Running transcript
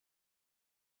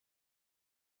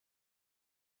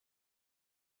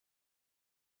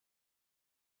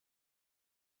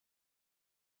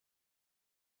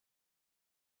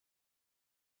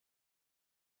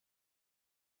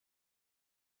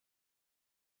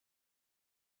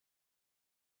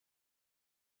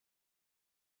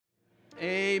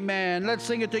Amen. Let's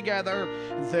sing it together.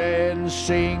 Then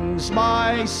sings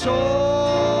my soul,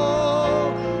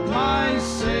 my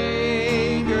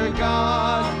Savior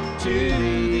God, to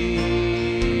thee.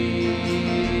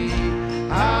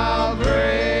 How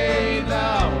great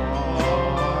thou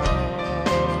art,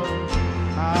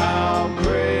 how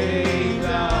great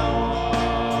thou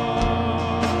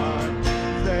art.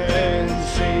 Then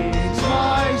sings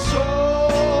my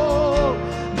soul,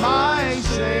 my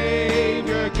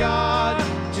Savior God,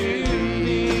 to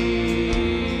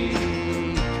thee.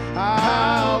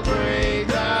 How great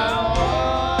thou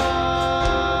art,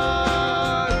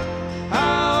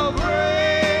 how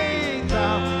great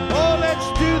thou. Oh, let's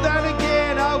do that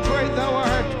again. How great thou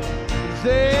art.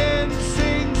 Then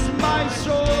sings my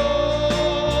soul,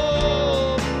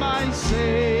 my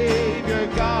Savior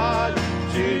God,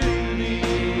 to thee.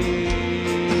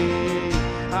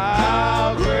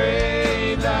 How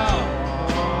great thou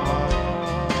art,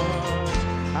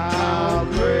 how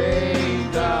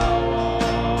great thou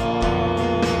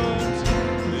art.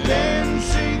 Then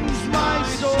sings my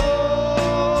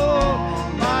soul,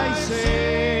 my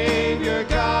Savior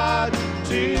God,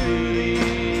 to thee.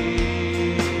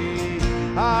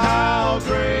 How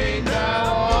great thou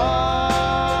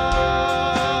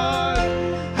art,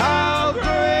 how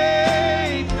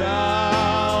great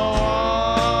thou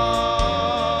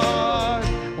art.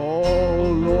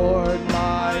 Oh Lord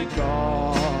my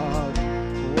God,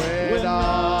 when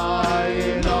I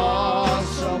in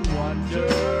awesome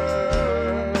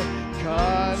wonder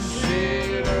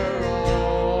consider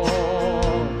all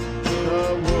the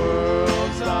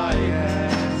worlds thy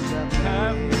hands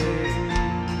have made,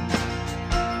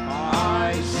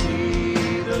 I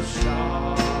see the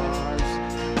stars,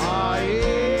 I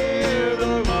hear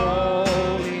the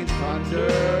rolling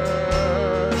thunder,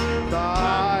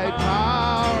 thy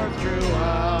power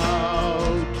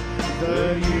throughout the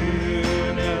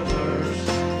universe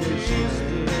is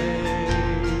displayed.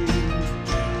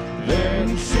 Then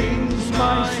sings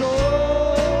my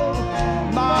soul,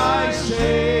 my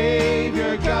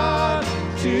Savior God,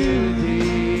 to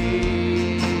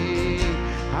thee.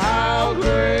 How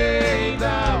great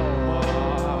thou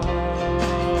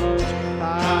art,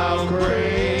 how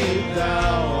great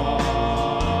thou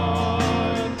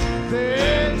art.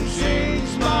 Then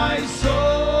sings my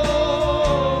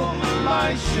soul,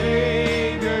 my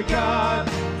Savior God,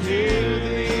 to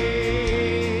thee.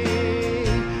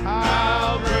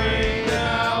 How great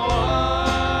thou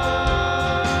art,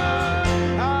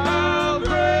 how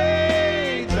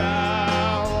great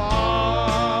thou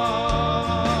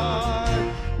art.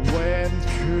 When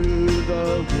through the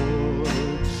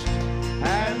woods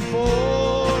and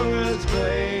forest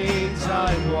glades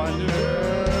I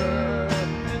wander,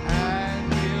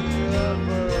 and the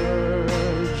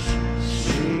birds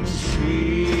sing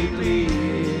sweetly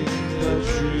in the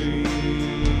trees.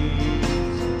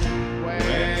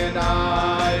 When I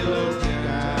look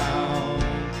down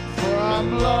from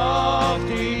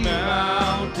lofty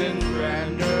mountain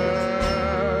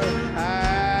grandeur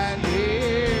and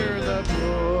hear the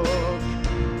brook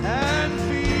and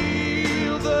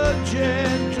feel the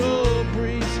gentle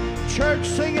breeze. Church,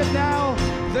 sing it now.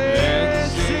 Then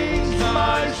sings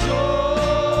my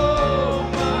soul,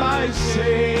 my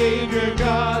Savior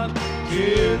God,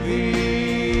 to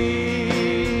thee.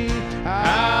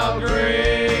 How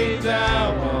great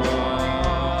thou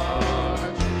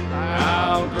art,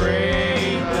 how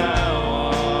great thou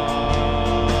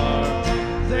art.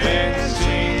 Then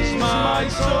sings my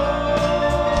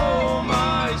soul,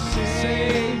 my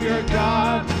Savior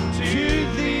God, to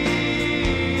thee.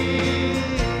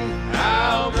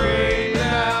 How great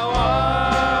thou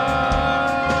art,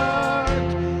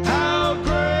 how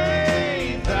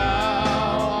great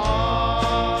thou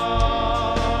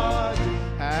art.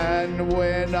 And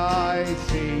when I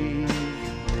think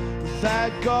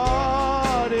that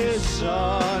God is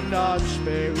Son not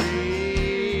sparing,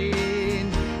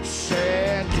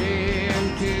 sent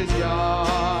him to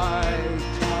die,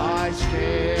 I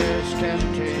scarce can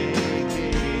take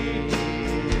it in.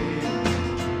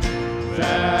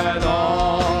 That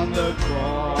on the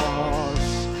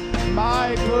cross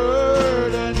my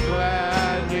burden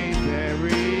gladly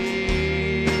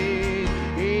buried,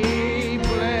 he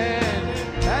bled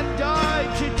and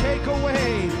died to take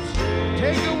away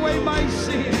my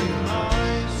sin.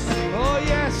 Oh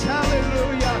yes,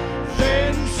 hallelujah.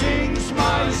 Then sings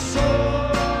my soul,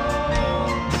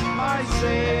 my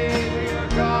Savior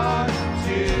God,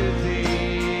 to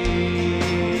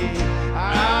thee.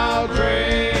 How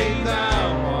great thou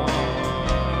art,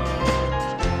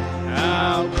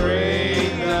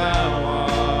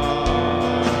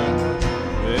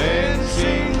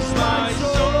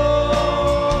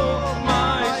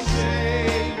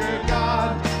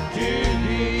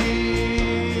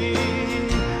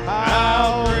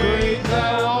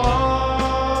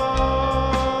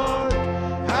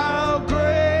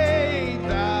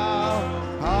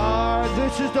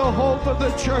 the hope of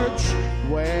the church.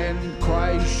 When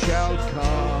Christ shall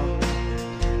come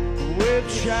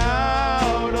with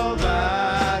shout of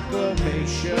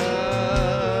acclamation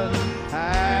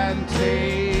and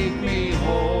take me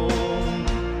home,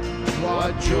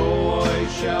 what joy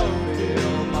shall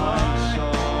fill my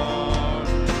soul.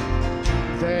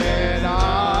 Then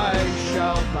I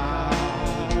shall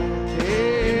bow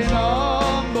in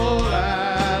humble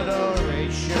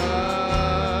adoration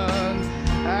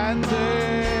and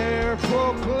there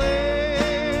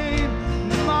proclaim,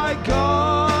 my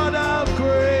God, how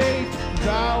great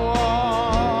thou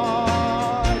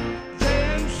art.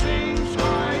 Then sings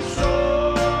my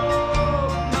soul,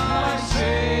 my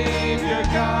Savior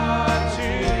God, to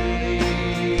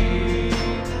thee.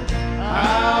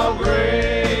 How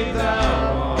great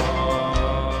thou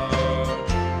art,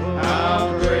 how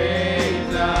great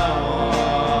thou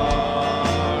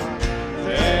art.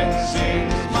 Then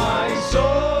sings my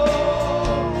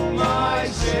soul, my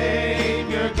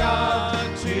Savior God,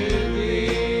 to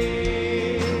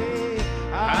thee.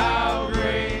 How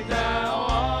great thou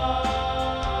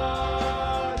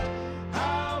art,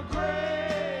 how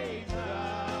great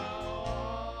thou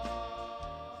art.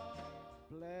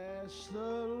 Bless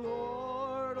the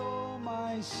Lord, oh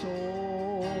my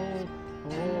soul,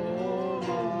 oh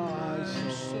my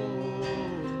soul.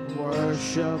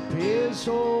 Worship his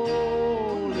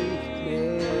holy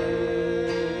name.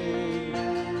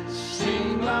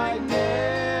 Sing like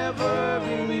never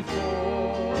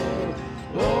before,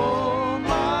 oh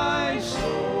my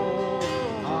soul.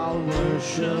 I'll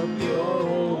worship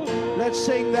your. Let's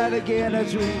sing that again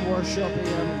as we worship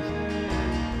him.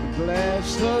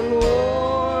 Bless the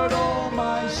Lord, oh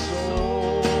my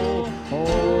soul,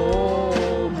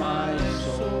 oh my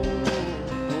soul.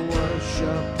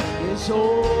 Worship his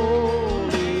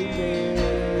holy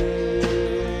name.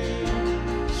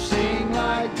 Sing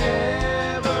like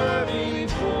never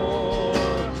before,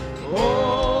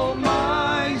 oh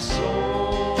my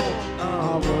soul.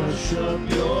 I'll worship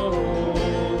your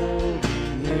holy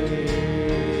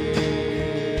name.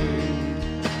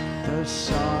 The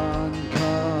sun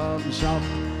comes up,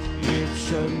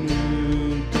 it's a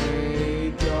new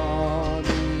day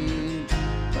dawning.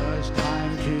 It's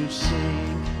time to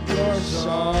sing your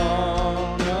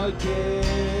song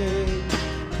again.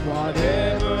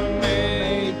 Whatever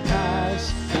may pass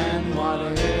and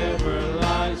whatever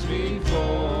lies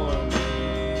before me,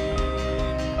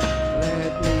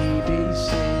 let me be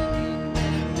singing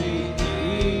when the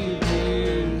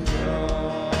evening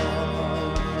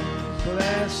comes.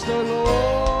 Bless the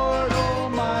Lord, oh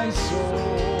my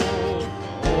soul,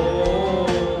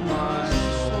 oh my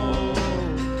soul.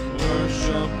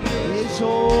 Worship his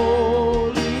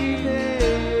holy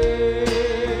name.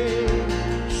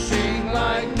 Sing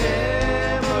like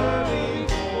never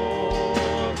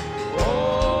before,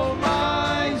 oh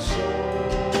my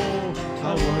soul. I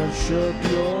worship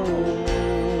your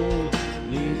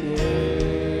holy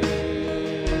name.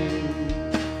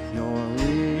 You're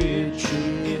rich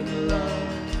in love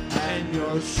and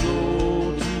your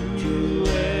soul to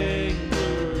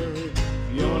anger.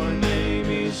 Your name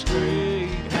is great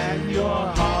and your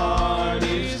heart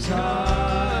is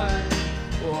kind.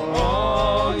 For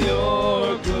all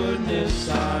your goodness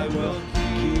I will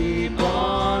keep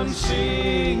on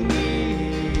singing.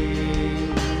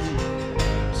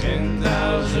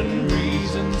 10,000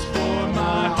 reasons for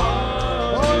my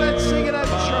heart. Oh, let's sing it at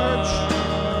church.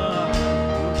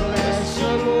 Bless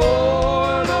the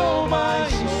Lord, oh my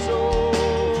soul,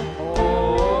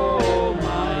 oh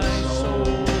my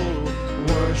soul.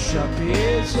 Worship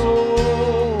his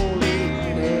holy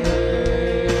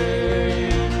name.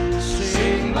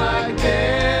 Sing like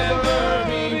never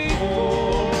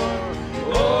before,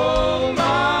 oh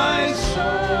my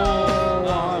soul.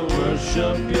 I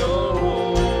worship your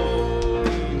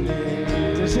holy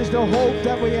name. This is the hope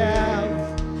that we have.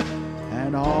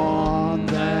 And on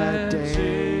that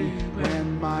day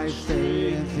when my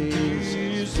faith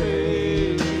is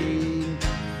failing,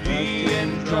 the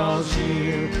end draws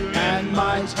near and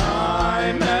my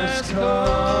time has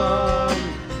come,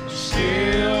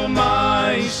 still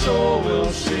my soul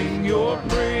will sing your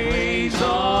praise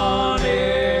on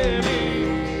every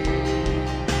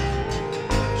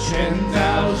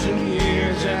 10,000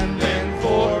 years and then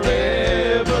forevermore.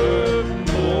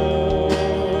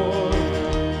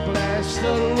 Bless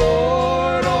the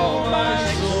Lord, oh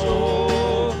my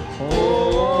soul,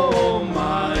 oh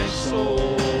my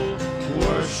soul.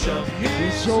 Worship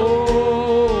his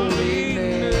holy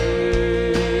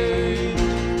name.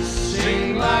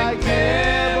 Sing like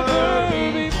never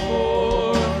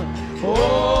before,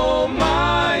 oh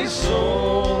my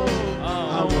soul.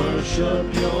 I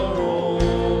worship your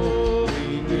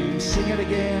holy name.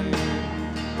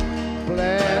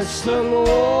 Bless the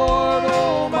Lord,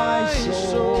 oh my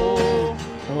soul.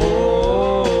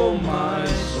 Oh my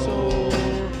soul.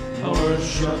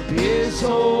 Worship His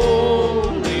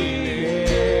holy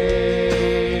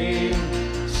name.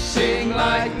 Sing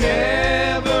like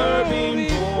never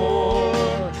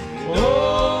before.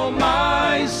 Oh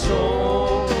my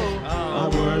soul. I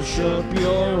worship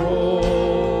your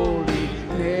holy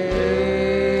name.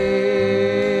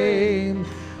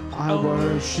 I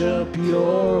worship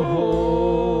your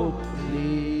holy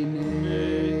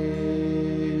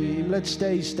name. Let's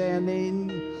stay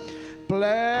standing.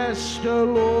 Bless the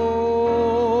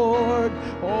Lord,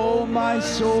 oh my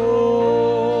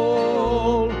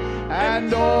soul,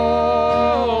 and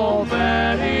all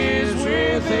that is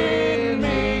within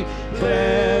me.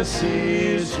 Bless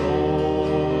His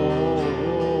holy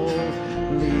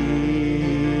name.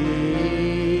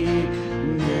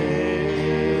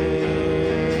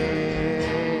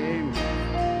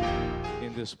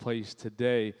 In this place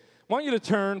today, I want you to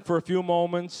turn for a few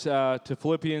moments to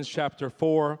Philippians chapter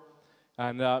 4.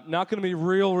 I'm not going to be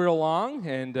real long,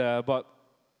 but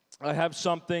I have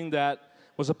something that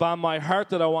was upon my heart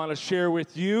that I want to share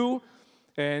with you.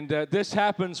 And this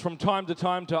happens from time to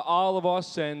time to all of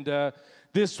us. And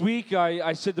this week,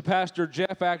 I said to Pastor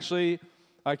Jeff, actually,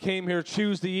 I came here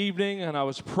Tuesday evening, and I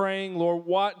was praying, Lord,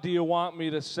 what do you want me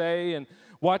to say? And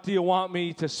what do you want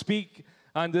me to speak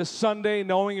on this Sunday,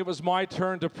 knowing it was my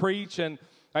turn to preach? And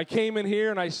I came in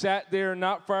here, and I sat there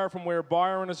not far from where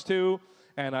Byron is to.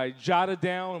 And I jotted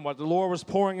down what the Lord was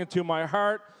pouring into my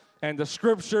heart and the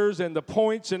scriptures and the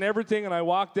points and everything. And I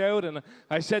walked out and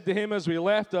I said to him as we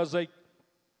left, I was like,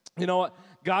 you know what?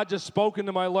 God just spoke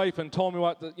into my life and told me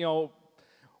what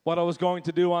I was going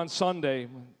to do on Sunday.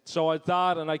 So I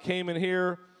thought, and I came in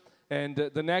here and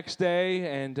the next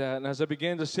day, and as I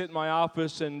began to sit in my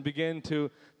office and begin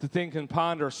to think and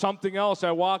ponder something else,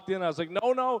 I walked in, I was like,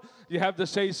 no, you have to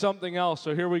say something else.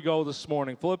 So here we go this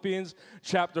morning. Philippians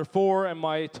chapter 4, and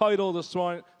my title this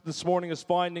morning is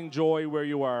Finding Joy Where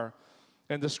You Are.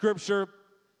 And the scripture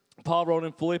Paul wrote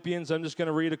in Philippians, I'm just going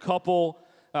to read a couple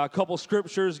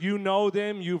scriptures. You know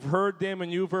them, you've heard them, and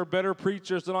you've heard better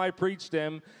preachers than I preached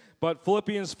them. But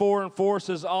Philippians 4:4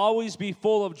 says, always be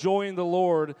full of joy in the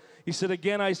Lord. He said,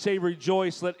 again, I say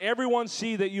rejoice. Let everyone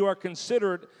see that you are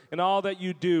considerate in all that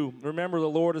you do. Remember, the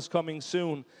Lord is coming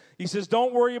soon. He says,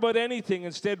 don't worry about anything.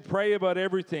 Instead, pray about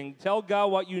everything. Tell God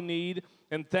what you need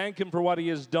and thank Him for what He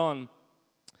has done.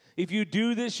 If you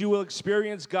do this, you will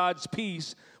experience God's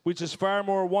peace, which is far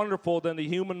more wonderful than the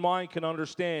human mind can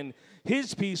understand.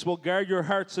 His peace will guard your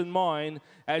hearts and mind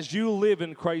as you live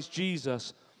in Christ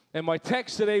Jesus. And my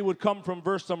text today would come from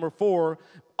verse number 4.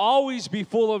 Always be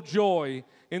full of joy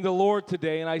in the Lord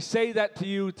today. And I say that to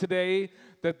you today,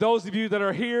 that those of you that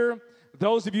are here,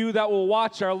 those of you that will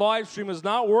watch our live stream is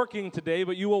not working today,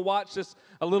 but you will watch this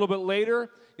a little bit later.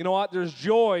 You know what? There's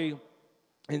joy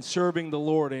in serving the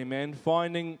Lord, amen.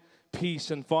 Finding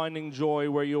peace and finding joy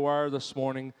where you are this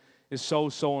morning is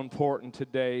so important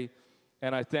today.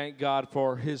 And I thank God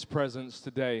for His presence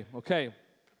today. Okay,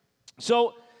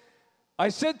 so I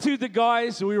said to the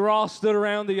guys, we were all stood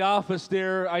around the office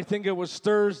there, I think it was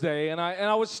Thursday, and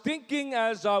I was thinking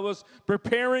as I was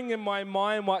preparing in my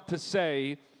mind what to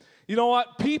say, you know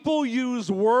what? People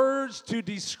use words to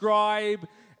describe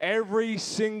every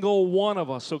single one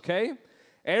of us, okay?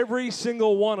 Every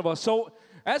single one of us. So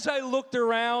as I looked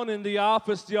around in the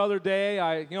office the other day,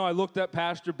 I looked at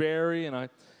Pastor Barry, and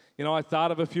I thought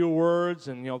of a few words,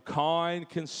 and kind,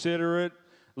 considerate.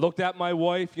 Looked at my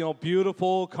wife,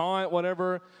 beautiful, kind,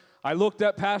 whatever. I looked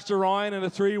at Pastor Ryan, and the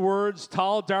 3 words,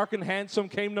 tall, dark, and handsome,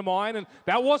 came to mind. And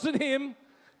that wasn't him.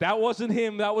 That wasn't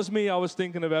him. That was me I was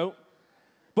thinking about.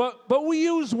 But we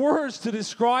use words to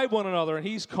describe one another. And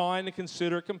he's kind and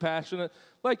considerate, compassionate,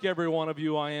 like every one of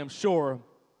you, I am sure.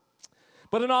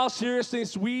 But in all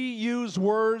seriousness, we use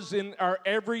words in our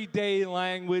everyday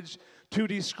language to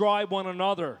describe one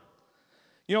another.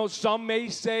 Some may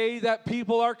say that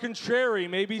people are contrary.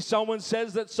 Maybe someone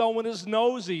says that someone is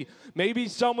nosy. Maybe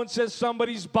someone says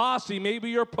somebody's bossy.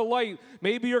 Maybe you're polite.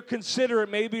 Maybe you're considerate.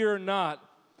 Maybe you're not.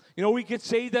 We could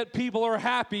say that people are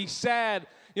happy, sad,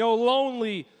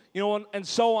 lonely, and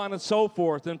so on and so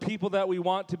forth, and people that we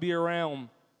want to be around.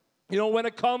 When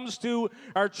it comes to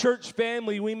our church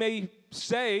family, we may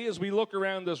say, as we look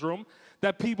around this room,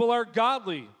 that people are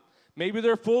godly. Maybe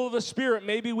they're full of the Spirit.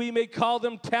 Maybe we may call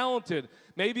them talented.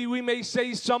 Maybe we may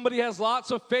say somebody has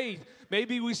lots of faith.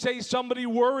 Maybe we say somebody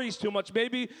worries too much.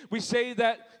 Maybe we say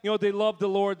that, they love the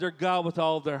Lord, their God, with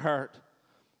all of their heart.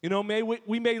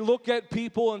 We may look at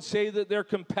people and say that they're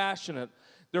compassionate.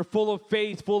 They're full of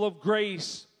faith, full of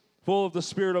grace, full of the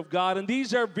Spirit of God. And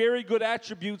these are very good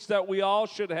attributes that we all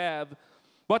should have.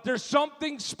 But there's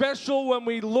something special when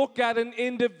we look at an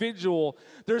individual.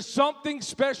 There's something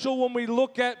special when we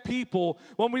look at people,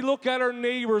 when we look at our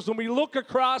neighbors, when we look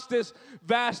across this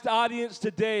vast audience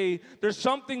today. There's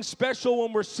something special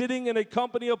when we're sitting in a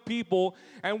company of people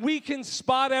and we can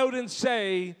spot out and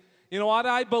say, you know what,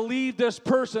 I believe this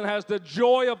person has the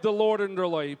joy of the Lord in their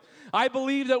life. I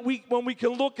believe that when we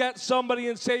can look at somebody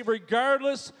and say,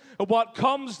 regardless of what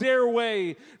comes their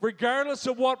way, regardless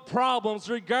of what problems,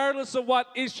 regardless of what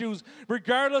issues,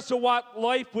 regardless of what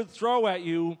life would throw at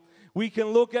you, we can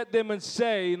look at them and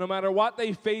say, no matter what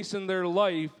they face in their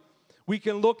life, we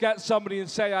can look at somebody and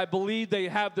say, I believe they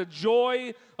have the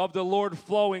joy of the Lord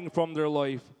flowing from their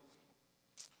life.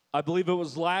 I believe it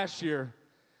was last year,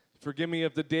 forgive me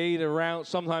if the date, around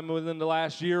sometime within the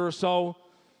last year or so,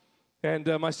 and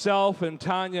myself and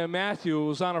Tanya and Matthew, it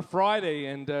was on a Friday,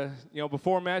 and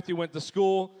before Matthew went to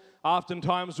school,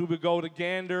 oftentimes we would go to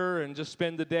Gander and just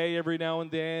spend the day every now and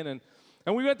then,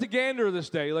 and we went to Gander this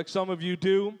day, like some of you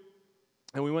do,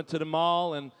 and we went to the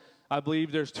mall, and I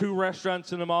believe there's 2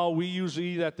 restaurants in the mall. We usually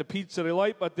eat at the Pizza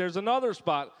Delight, but there's another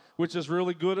spot which is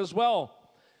really good as well.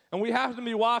 And we happened to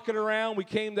be walking around, we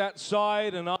came that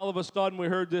side, and all of a sudden we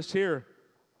heard this here.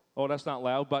 Oh, that's not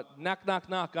loud, but knock, knock,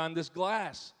 knock on this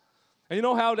glass. And you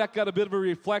know how that got a bit of a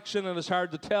reflection and it's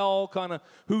hard to tell kind of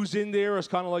who's in there? It's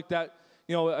kind of like that,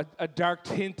 a dark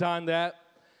tint on that.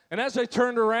 And as I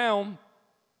turned around,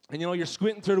 and you're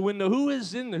squinting through the window, who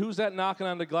is in there? Who's that knocking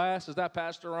on the glass? Is that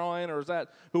Pastor Ryan or is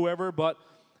that whoever? But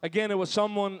again, it was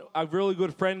someone, a really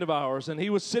good friend of ours. And he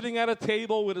was sitting at a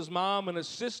table with his mom and his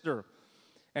sister.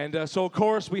 And so, of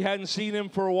course, we hadn't seen him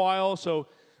for a while, so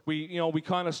we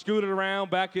kind of scooted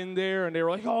around back in there, and they were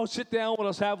like, oh, sit down with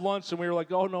us, have lunch. And we were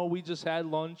like, oh, no, we just had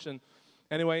lunch. And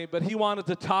anyway, but he wanted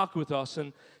to talk with us,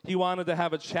 and he wanted to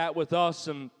have a chat with us.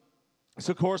 And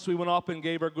so, of course, we went up and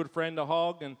gave our good friend a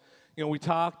hug, and, we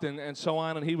talked and so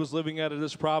on. And he was living out of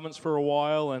this province for a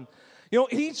while. And,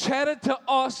 he chatted to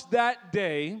us that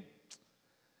day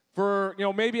for,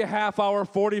 maybe a half hour,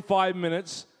 45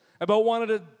 minutes, about one of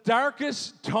the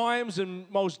darkest times and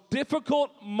most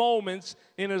difficult moments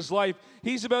in his life.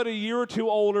 He's about a year or 2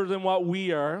 older than what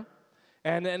we are,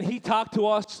 and he talked to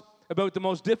us about the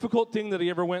most difficult thing that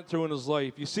he ever went through in his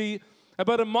life. You see,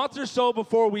 about a month or so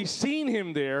before we seen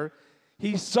him there,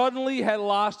 he suddenly had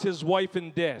lost his wife in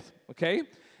death, okay?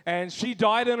 And she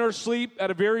died in her sleep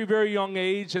at a very, very young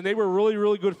age, and they were really,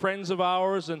 really good friends of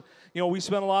ours, and, we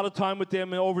spent a lot of time with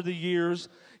them over the years.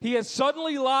 He had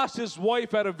suddenly lost his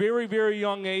wife at a very, very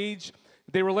young age.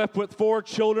 They were left with 4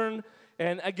 children.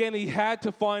 And again, he had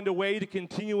to find a way to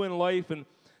continue in life and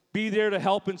be there to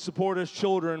help and support his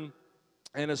children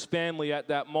and his family at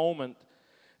that moment.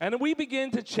 And we began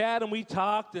to chat, and we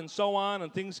talked and so on,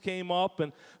 and things came up.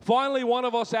 And finally, one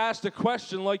of us asked a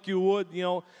question like you would,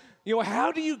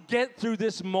 how do you get through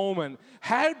this moment?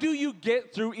 How do you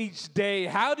get through each day?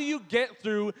 How do you get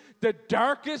through the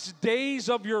darkest days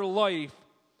of your life?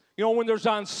 When there's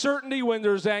uncertainty, when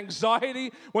there's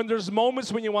anxiety, when there's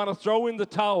moments when you want to throw in the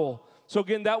towel. So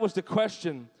again, that was the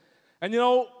question. And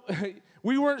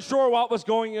we weren't sure what was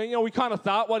going on. We kind of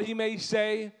thought what he may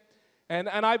say. And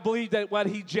I believe that what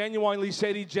he genuinely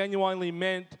said, he genuinely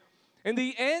meant. And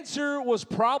the answer was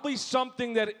probably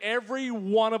something that every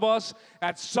one of us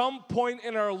at some point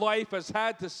in our life has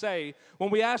had to say. When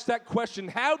we ask that question,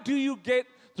 how do you get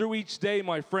through each day,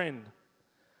 my friend?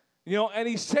 And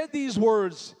he said these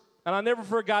words, and I never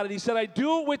forgot it. He said, I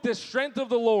do it with the strength of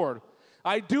the Lord.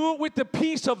 I do it with the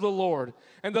peace of the Lord.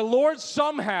 And the Lord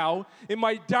somehow, in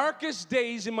my darkest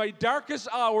days, in my darkest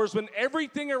hours, when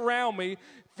everything around me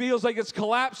feels like it's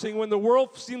collapsing, when the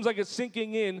world seems like it's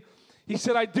sinking in, he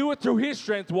said, I do it through his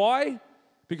strength. Why?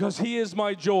 Because he is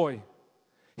my joy.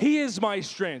 He is my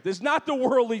strength. It's not the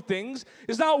worldly things.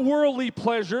 It's not worldly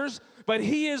pleasures, but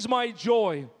he is my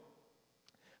joy.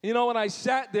 When I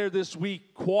sat there this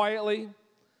week quietly,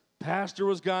 Pastor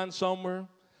was gone somewhere.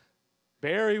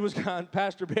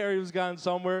 Pastor Barry was gone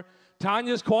somewhere.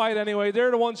 Tanya's quiet anyway. They're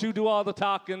the ones who do all the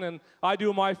talking, and I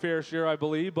do my fair share, I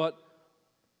believe. But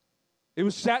it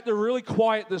was sat there really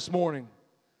quiet this morning.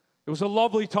 It was a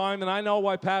lovely time, and I know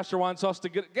why Pastor wants us to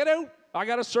get out. I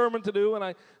got a sermon to do,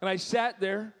 and I sat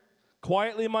there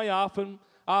quietly in my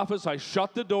office. I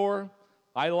shut the door.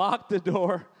 I locked the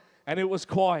door, and it was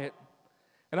quiet.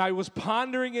 And I was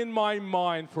pondering in my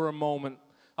mind for a moment.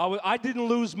 I didn't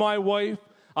lose my wife.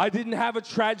 I didn't have a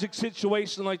tragic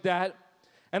situation like that.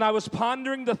 And I was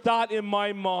pondering the thought in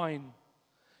my mind.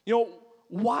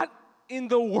 What in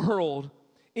the world,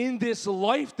 in this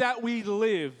life that we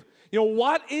live,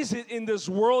 what is it in this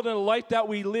world and life that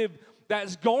we live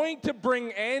that's going to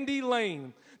bring Andy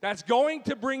Lane, that's going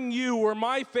to bring you or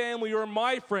my family or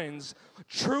my friends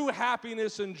true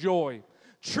happiness and joy.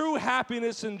 True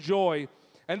happiness and joy.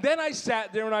 And then I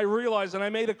sat there and I realized, and I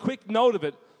made a quick note of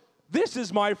it, this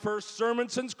is my first sermon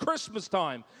since Christmas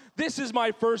time. This is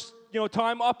my first,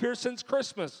 time up here since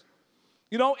Christmas.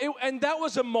 And that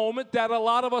was a moment that a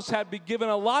lot of us had been given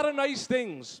a lot of nice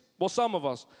things. Well, some of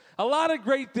us. A lot of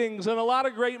great things and a lot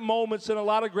of great moments and a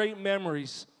lot of great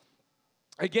memories.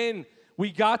 Again,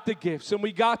 we got the gifts and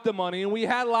we got the money and we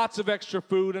had lots of extra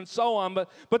food and so on.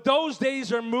 But those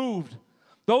days are moved.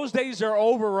 Those days are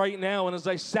over right now. And as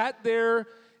I sat there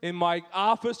in my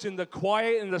office in the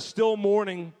quiet and the still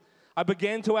morning, I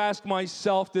began to ask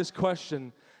myself this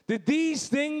question. Did these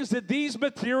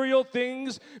material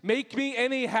things make me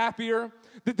any happier?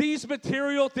 Did these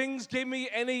material things give me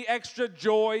any extra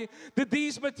joy? Did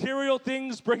these material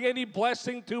things bring any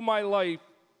blessing to my life?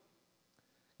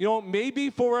 Maybe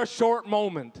for a short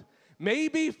moment.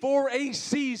 Maybe for a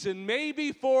season,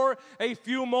 maybe for a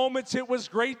few moments, it was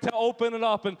great to open it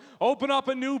up and open up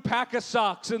a new pack of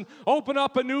socks and open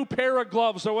up a new pair of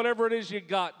gloves or whatever it is you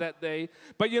got that day.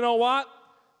 But you know what?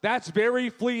 That's very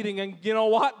fleeting. And you know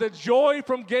what? The joy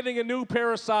from getting a new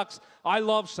pair of socks, I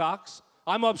love socks.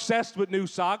 I'm obsessed with new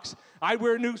socks. I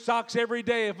wear new socks every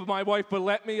day if my wife would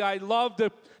let me. I love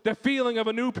the feeling of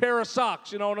a new pair of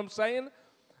socks, you know what I'm saying?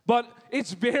 But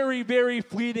it's very, very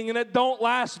fleeting, and it don't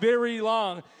last very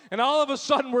long. And all of a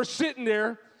sudden, we're sitting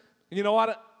there, and you know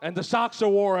what? And the socks are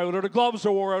wore out, or the gloves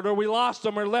are wore out, or we lost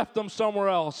them or left them somewhere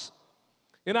else.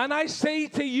 And I say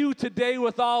to you today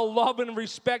with all love and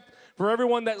respect for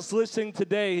everyone that's listening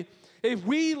today, if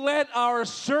we let our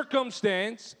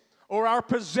circumstance or our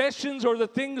possessions or the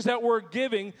things that we're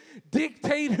giving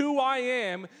dictate who I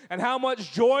am and how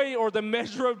much joy or the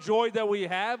measure of joy that we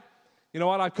have, you know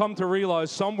what, I've come to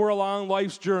realize somewhere along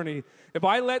life's journey, if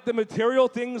I let the material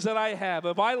things that I have,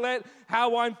 if I let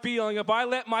how I'm feeling, if I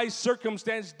let my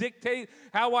circumstance dictate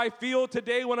how I feel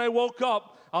today when I woke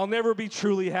up, I'll never be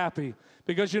truly happy.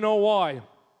 Because you know why?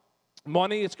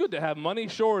 Money, it's good to have money,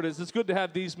 sure it is. It's good to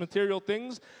have these material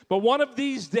things. But one of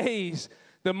these days,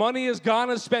 the money is gone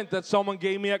and spent that someone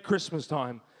gave me at Christmas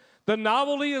time. The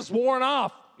novelty is worn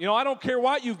off. I don't care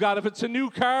what you've got. If it's a new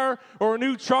car or a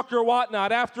new truck or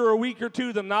whatnot, after a week or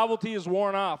two, the novelty is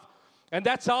worn off. And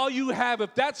that's all you have.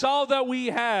 If that's all that we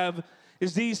have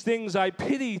is these things, I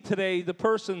pity today the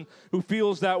person who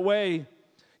feels that way.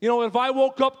 If I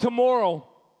woke up tomorrow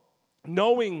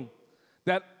knowing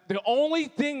that the only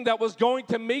thing that was going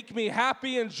to make me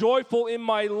happy and joyful in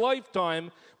my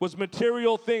lifetime was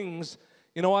material things,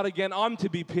 you know what, again, I'm to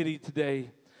be pitied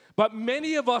today. But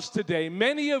many of us today,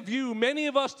 many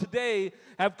of us today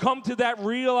have come to that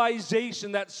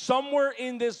realization that somewhere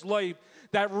in this life,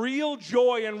 that real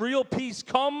joy and real peace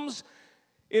comes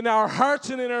in our hearts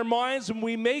and in our minds when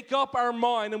we make up our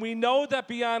mind and we know that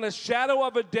beyond a shadow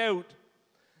of a doubt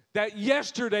that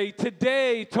yesterday,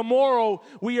 today, tomorrow,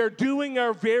 we are doing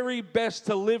our very best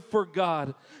to live for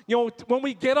God. When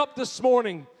we get up this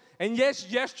morning, and yes,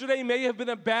 yesterday may have been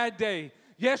a bad day.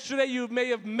 Yesterday you may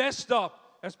have messed up.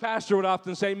 As Pastor would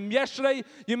often say, yesterday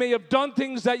you may have done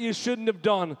things that you shouldn't have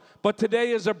done, but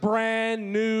today is a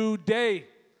brand new day.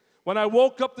 When I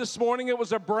woke up this morning, it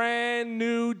was a brand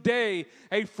new day,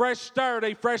 a fresh start,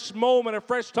 a fresh moment, a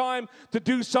fresh time to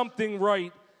do something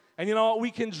right. And you know what?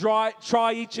 We can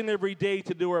try each and every day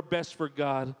to do our best for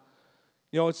God.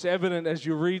 It's evident as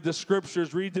you read the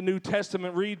Scriptures, read the New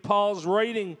Testament, read Paul's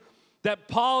writing, that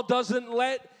Paul doesn't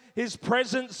let his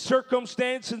present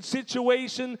circumstance and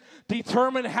situation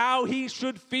determine how he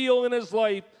should feel in his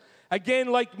life. Again,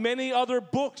 like many other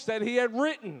books that he had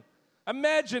written.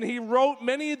 Imagine he wrote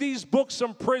many of these books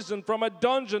from prison, from a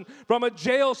dungeon, from a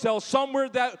jail cell, somewhere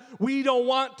that we don't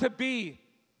want to be.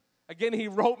 Again, he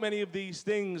wrote many of these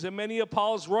things, and many of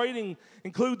Paul's writing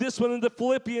include this one in the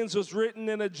Philippians was written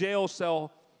in a jail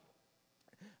cell.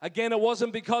 Again, it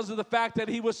wasn't because of the fact that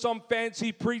he was some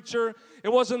fancy preacher.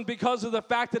 It wasn't because of the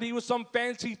fact that he was some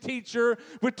fancy teacher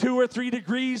with 2 or 3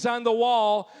 degrees on the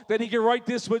wall that he could write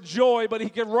this with joy. But he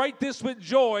could write this with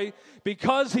joy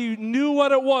because he knew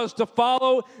what it was to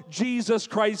follow Jesus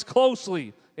Christ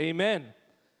closely. Amen.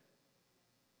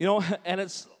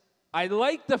 And I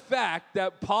like the fact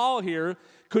that Paul here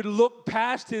could look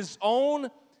past his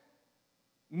own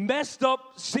messed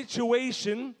up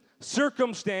situation,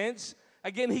 circumstance.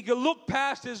 Again, he could look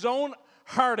past his own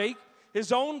heartache,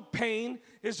 his own pain,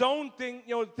 his own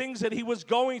things that he was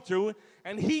going through,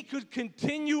 and he could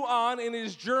continue on in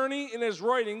his journey, in his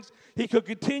writings. He could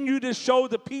continue to show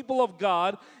the people of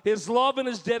God his love and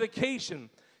his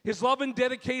dedication. His love and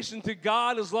dedication to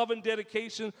God, his love and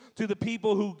dedication to the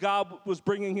people who God was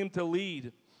bringing him to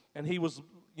lead. And he was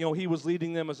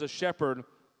leading them as a shepherd.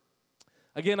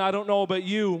 Again, I don't know about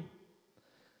you.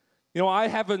 I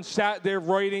haven't sat there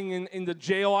writing in the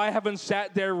jail. I haven't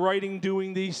sat there writing,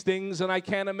 doing these things. And I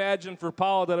can't imagine for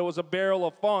Paul that it was a barrel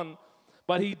of fun.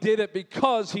 But he did it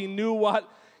because he knew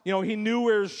he knew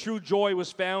where his true joy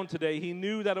was found today. He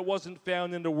knew that it wasn't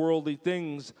found in the worldly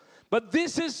things. But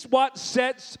this is what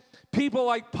sets people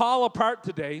like Paul apart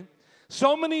today.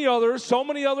 So many others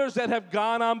that have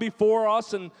gone on before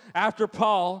us and after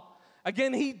Paul.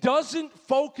 Again, he doesn't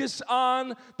focus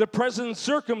on the present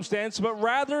circumstance, but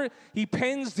rather he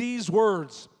pens these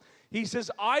words. He says,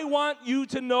 I want you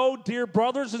to know, dear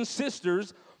brothers and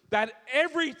sisters, that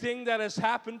everything that has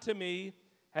happened to me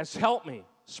has helped me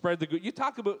spread the good. You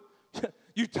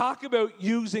talk about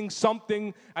using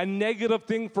something, a negative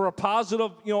thing, for a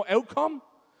positive, outcome.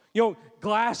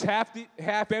 Glass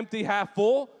half empty, half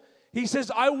full. He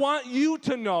says, I want you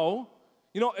to know.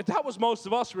 If that was most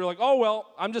of us, we were like, oh,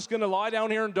 well, I'm just going to lie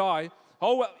down here and die.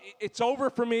 Oh, well, it's over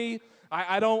for me.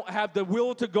 I don't have the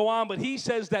will to go on. But he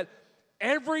says that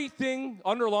everything,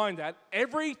 underline that,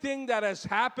 everything that has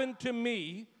happened to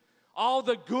me, all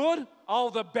the good,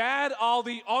 all the bad, all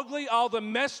the ugly, all the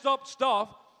messed up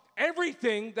stuff,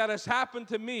 everything that has happened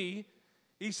to me,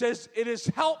 he says, it has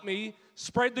helped me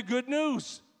spread the good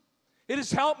news. It has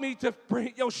helped me to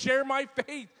share my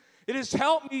faith. It has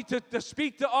helped me to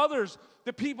speak to others,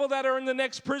 the people that are in the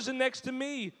next prison next to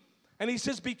me. And he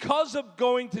says, because of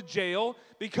going to jail,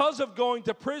 because of going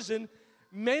to prison,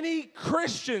 many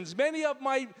Christians, many of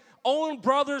my own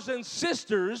brothers and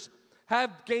sisters have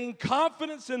gained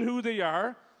confidence in who they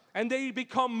are, and they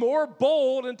become more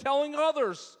bold in telling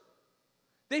others.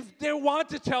 They want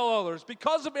to tell others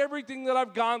because of everything that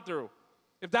I've gone through.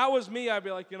 If that was me, I'd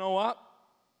be like, you know what?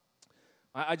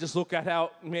 I just look at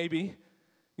how maybe,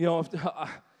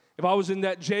 if I was in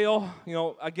that jail,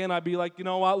 again, I'd be like, you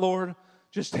know what, Lord,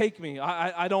 just take me.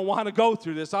 I don't want to go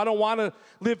through this. I don't want to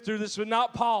live through this, but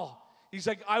not Paul. He's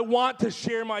like, I want to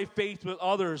share my faith with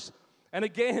others. And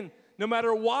again, no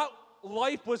matter what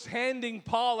life was handing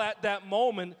Paul at that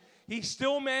moment, he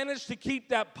still managed to keep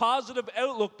that positive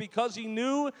outlook because he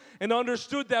knew and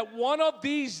understood that one of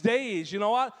these days, you know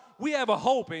what? We have a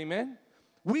hope, amen?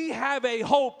 We have a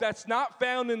hope that's not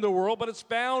found in the world, but it's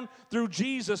found through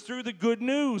Jesus, through the good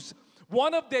news.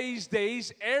 One of these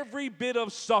days, every bit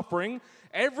of suffering,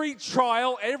 every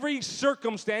trial, every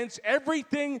circumstance,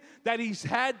 everything that he's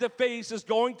had to face is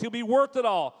going to be worth it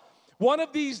all. One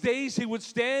of these days, he would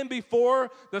stand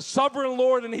before the sovereign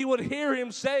Lord and he would hear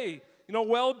him say,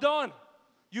 well done.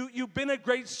 You've been a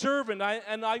great servant,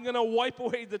 and I'm going to wipe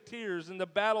away the tears and the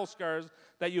battle scars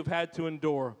that you've had to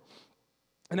endure.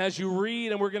 And as you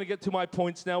read, and we're going to get to my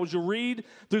points now, as you read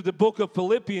through the book of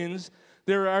Philippians,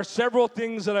 there are several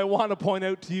things that I want to point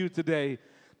out to you today.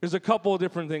 There's a couple of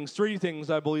different things, 3 things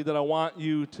I believe that I want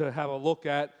you to have a look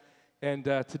at and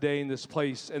today in this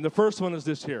place. And the first one is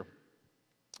this here.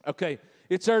 Okay,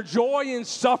 it's our joy in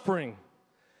suffering.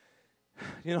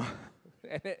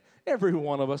 Every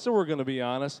one of us, so we're going to be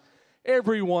honest,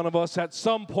 every one of us at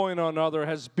some point or another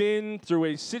has been through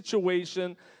a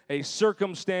situation, a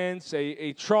circumstance,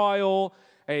 a trial,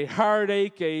 a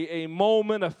heartache, a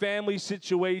moment, a family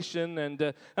situation.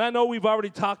 And I know we've already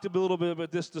talked a little bit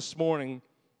about this morning,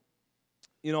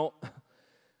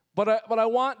 but I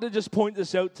want to just point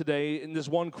this out today in this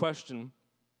one question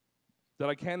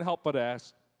that I can't help but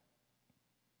ask.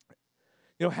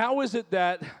 How is it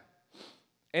that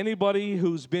anybody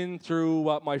who's been through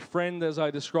what my friend, as I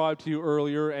described to you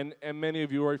earlier, and many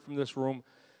of you right from this room,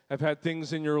 have had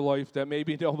things in your life that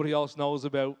maybe nobody else knows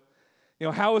about.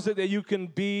 How is it that you can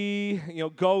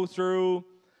go through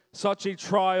such a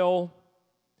trial,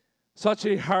 such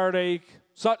a heartache,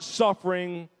 such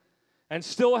suffering, and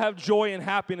still have joy and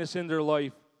happiness in their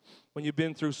life when you've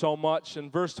been through so much? In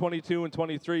verse 22 and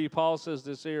 23, Paul says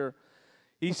this here.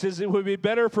 He says, it would be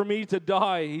better for me to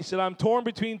die. He said, I'm torn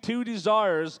between 2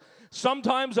 desires.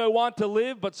 Sometimes I want to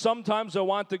live, but sometimes I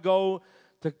want to go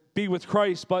to be with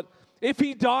Christ. But if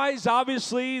he dies,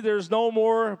 obviously, there's no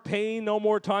more pain, no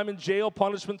more time in jail,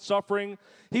 punishment, suffering.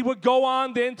 He would go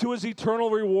on then to his eternal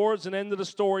rewards and end of the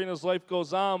story, and his life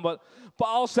goes on. But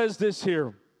Paul says this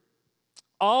here.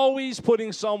 Always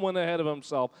putting someone ahead of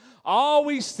himself.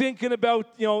 Always thinking about,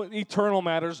 eternal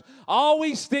matters.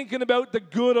 Always thinking about the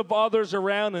good of others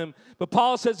around him. But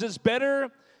Paul says it's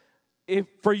better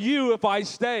for you if I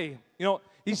stay.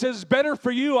 He says it's better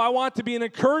for you. I want to be an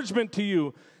encouragement to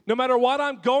you. No matter what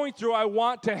I'm going through, I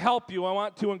want to help you. I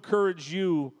want to encourage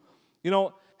you.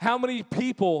 How many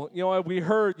people, have we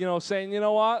heard, saying, you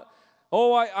know what?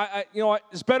 oh,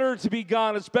 it's better to be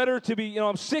gone. It's better to be,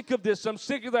 I'm sick of this. I'm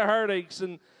sick of the heartaches,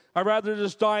 and I'd rather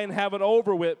just die and have it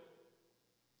over with.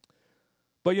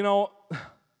 But,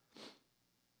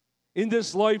 in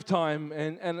this lifetime,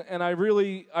 and I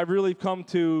really come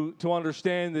to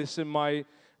understand this in my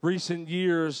recent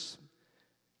years.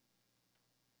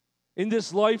 In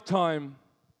this lifetime,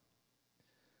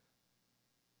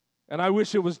 and I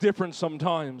wish it was different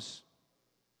sometimes,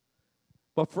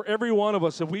 but for every one of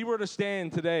us, if we were to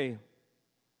stand today,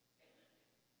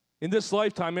 in this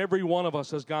lifetime, every one of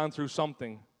us has gone through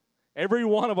something. Every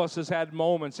one of us has had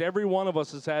moments. Every one of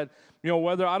us has had,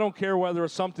 I don't care whether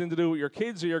it's something to do with your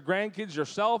kids or your grandkids,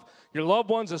 yourself, your loved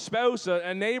ones, a spouse,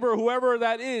 a neighbor, whoever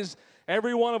that is,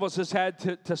 every one of us has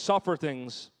had to suffer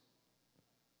things.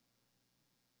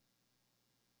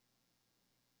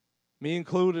 Me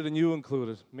included and you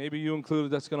included. Maybe you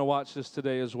included that's going to watch this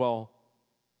today as well.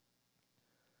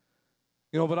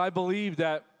 But I believe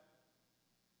that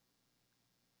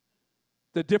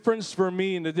the difference for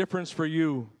me and the difference for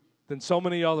you than so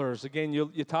many others, again,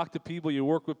 you talk to people, you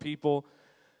work with people,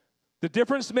 the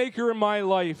difference maker in my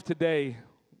life today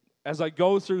as I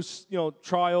go through,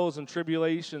 trials and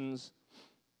tribulations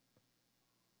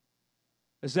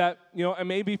is that, and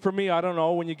maybe for me, I don't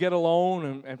know, when you get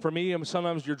alone, and for me,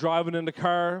 sometimes you're driving in the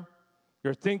car,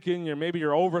 you're thinking, maybe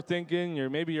you're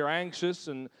overthinking, maybe you're anxious,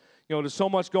 and, there's so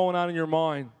much going on in your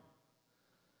mind.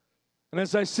 And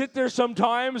as I sit there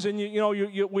sometimes, and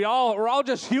we're all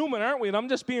just human, aren't we? And I'm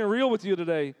just being real with you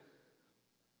today.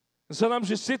 And sometimes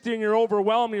you sit there and you're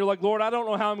overwhelmed, and you're like, Lord, I don't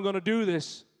know how I'm going to do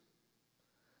this.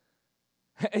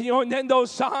 And, and then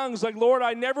those songs like, Lord,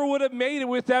 I never would have made it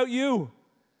without you.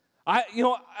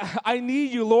 I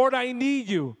need you, Lord, I need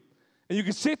you. And you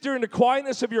can sit there in the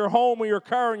quietness of your home or your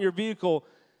car and your vehicle,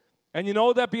 and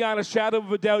that beyond a shadow of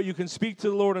a doubt, you can speak to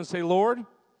the Lord and say, Lord,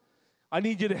 I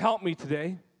need you to help me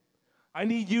today. I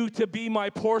need you to be my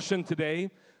portion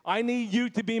today. I need you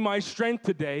to be my strength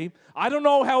today. I don't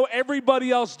know how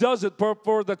everybody else does it, but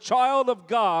for the child of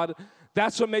God,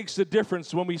 that's what makes the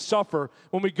difference when we suffer,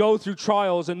 when we go through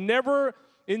trials. And never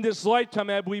in this lifetime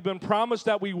have we been promised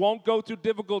that we won't go through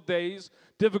difficult days,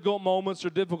 difficult moments, or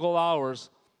difficult hours.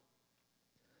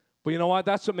 But you know what?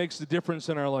 That's what makes the difference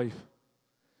in our life.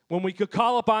 When we could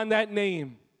call upon that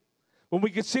name, when we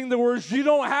could sing the words, you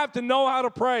don't have to know how to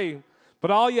pray,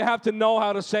 but all you have to know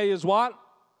how to say is what?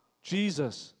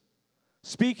 Jesus.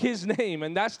 Speak his name,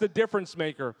 and that's the difference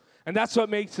maker. And that's what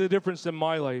makes the difference in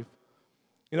my life.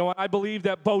 I believe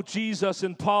that both Jesus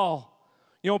and Paul,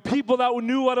 people that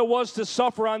knew what it was to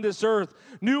suffer on this earth,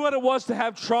 knew what it was to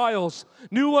have trials,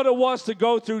 knew what it was to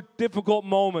go through difficult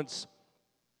moments.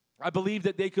 I believe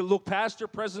that they could look past their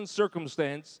present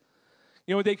circumstance.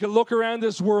 They could look around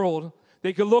this world.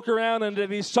 They could look around and they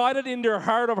decided in their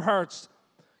heart of hearts,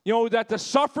 that the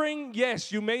suffering,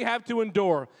 yes, you may have to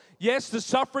endure. Yes, the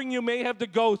suffering you may have to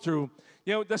go through.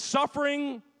 The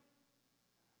suffering,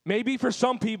 maybe for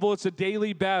some people it's a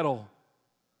daily battle.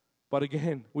 But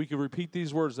again, we can repeat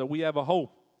these words, that we have a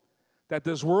hope that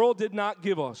this world did not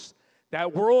give us.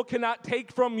 That world cannot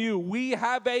take from you. We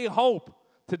have a hope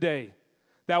today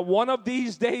that one of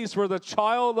these days for the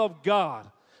child of God,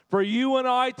 for you and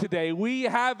I today, we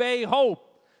have a hope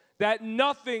that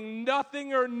nothing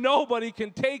or nobody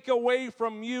can take away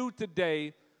from you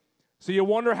today. So you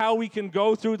wonder how we can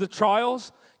go through the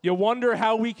trials? You wonder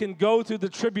how we can go through the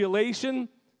tribulation?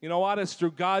 You know what? It's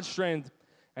through God's strength.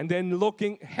 And then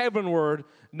looking heavenward,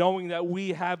 knowing that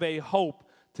we have a hope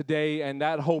today, and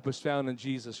that hope is found in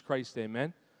Jesus Christ.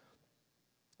 Amen.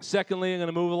 Secondly, I'm going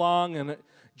to move along, and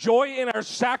joy in our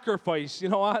sacrifice. You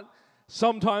know what?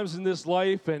 Sometimes in this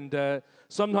life,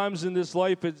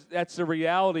 that's the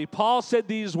reality. Paul said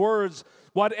these words,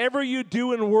 whatever you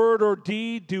do in word or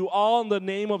deed, do all in the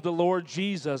name of the Lord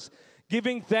Jesus,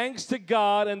 giving thanks to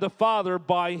God and the Father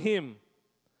by him.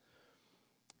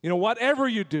 Whatever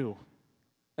you do.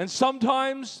 And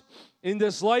sometimes in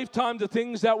this lifetime, the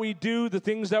things that we do, the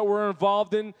things that we're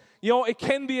involved in, it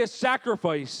can be a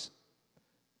sacrifice.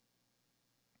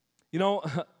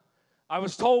 I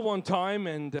was told one time,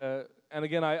 and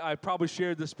again, I probably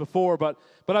shared this before, but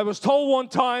I was told one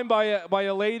time by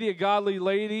a lady, a godly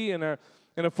lady in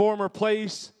a former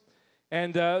place,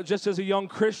 and just as a young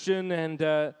Christian,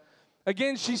 and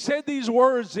again, she said these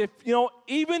words: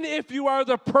 even if you are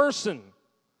the person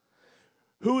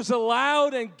who's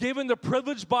allowed and given the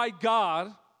privilege by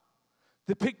God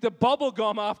to pick the bubble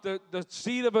gum off the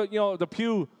seat of the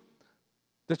pew,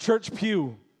 the church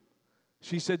pew,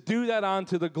 she said, do that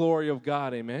unto the glory of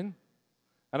God. Amen.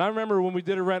 And I remember when we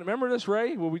did remember this,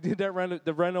 Ray? When we did the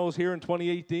renos here in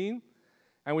 2018?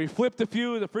 And we flipped a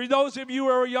few. For those of you who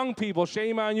are young people,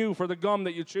 shame on you for the gum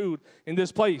that you chewed in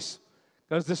this place.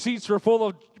 Because the seats were full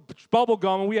of bubble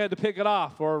gum and we had to pick it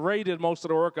off. Or Ray did most of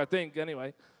the work, I think,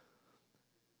 anyway.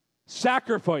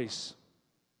 Sacrifice.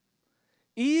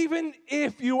 Even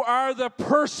if you are the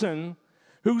person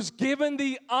who's given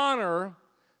the honor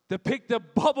to pick the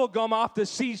bubble gum off the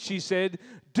seat, she said,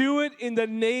 do it in the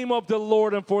name of the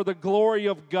Lord and for the glory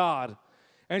of God.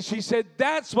 And she said,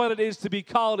 that's what it is to be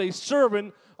called a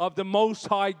servant of the Most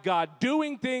High God.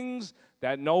 Doing things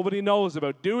that nobody knows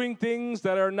about. Doing things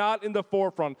that are not in the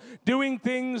forefront. Doing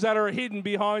things that are hidden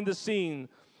behind the scene.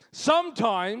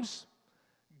 Sometimes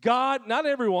God, not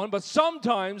everyone, but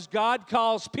sometimes God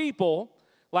calls people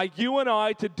like you and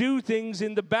I to do things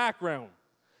in the background.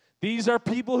 These are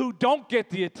people who don't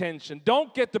get the attention,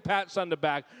 don't get the pats on the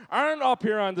back, aren't up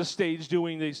here on the stage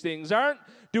doing these things, aren't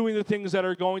doing the things that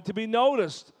are going to be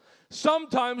noticed.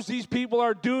 Sometimes these people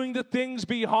are doing the things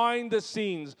behind the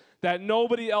scenes that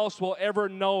nobody else will ever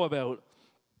know about.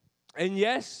 And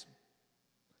yes,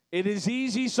 it is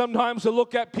easy sometimes to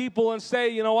look at people and say,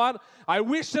 you know what, I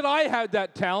wish that I had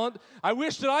that talent. I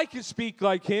wish that I could speak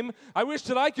like him. I wish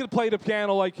that I could play the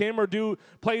piano like him or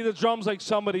play the drums like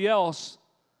somebody else.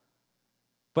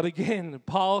 But again,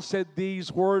 Paul said these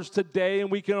words today,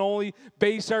 and we can only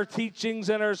base our teachings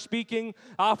and our speaking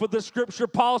off of the Scripture.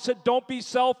 Paul said, don't be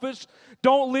selfish.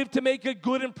 Don't live to make a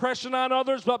good impression on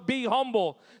others, but be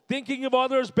humble, thinking of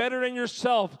others better than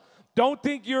yourself. Don't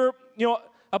think you're,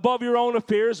 above your own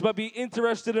affairs, but be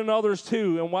interested in others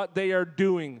too and what they are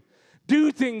doing.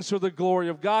 Do things for the glory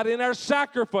of God in our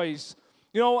sacrifice.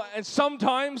 And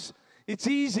sometimes it's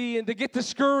easy and to get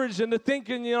discouraged and to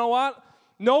thinking, you know what?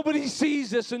 Nobody sees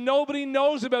this, and nobody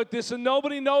knows about this, and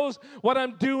nobody knows what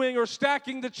I'm doing or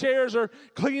stacking the chairs or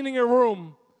cleaning a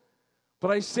room.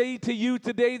 But I say to you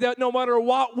today that no matter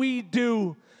what we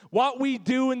do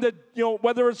in the,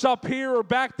 whether it's up here or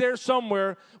back there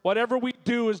somewhere, whatever we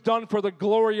do is done for the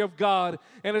glory of God,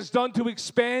 and it's done to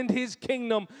expand His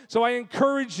kingdom. So I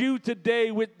encourage you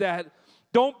today with that.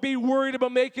 Don't be worried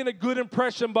about making a good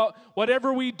impression, but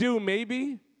whatever we do,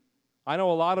 maybe, I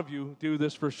know a lot of you do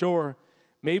this for sure.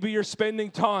 Maybe you're spending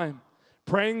time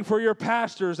praying for your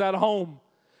pastors at home.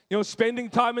 Spending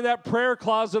time in that prayer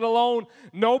closet alone.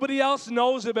 Nobody else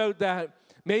knows about that.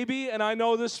 Maybe, and I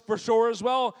know this for sure as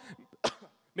well,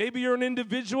 maybe you're an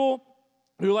individual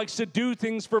who likes to do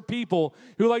things for people,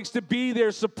 who likes to be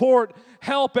there, support,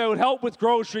 help out, help with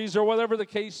groceries or whatever the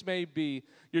case may be.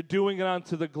 You're doing it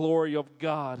unto the glory of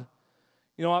God.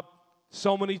 You know what?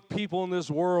 So many people in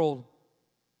this world,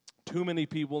 too many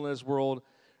people in this world,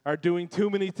 are doing too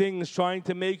many things, trying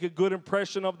to make a good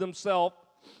impression of themselves,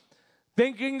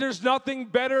 thinking there's nothing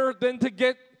better than to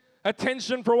get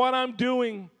attention for what I'm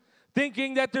doing,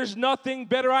 thinking that there's nothing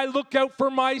better. I look out for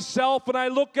myself and I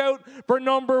look out for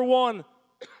number one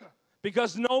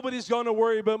because nobody's going to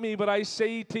worry about me. But I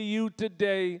say to you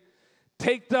today,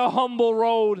 take the humble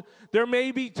road. There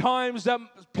may be times that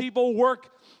people work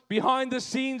behind the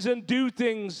scenes and do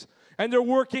things, and they're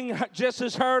working just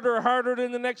as hard or harder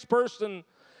than the next person.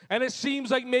 And it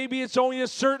seems like maybe it's only a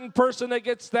certain person that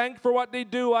gets thanked for what they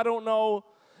do. I don't know.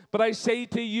 But I say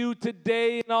to you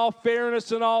today, in all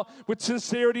fairness and all with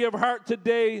sincerity of heart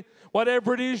today,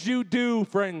 whatever it is you do,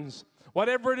 friends,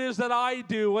 whatever it is that I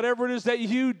do, whatever it is that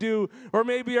you do, or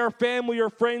maybe our family or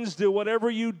friends do, whatever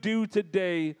you do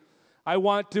today, I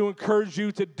want to encourage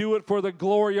you to do it for the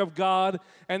glory of God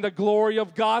and the glory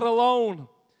of God alone.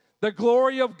 The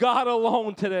glory of God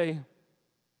alone today.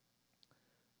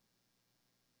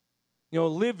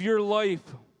 Live your life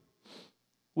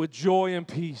with joy and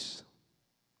peace.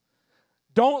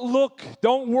 Don't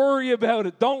worry about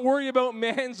it. Don't worry about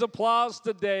man's applause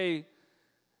today.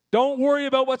 Don't worry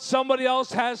about what somebody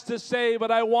else has to say,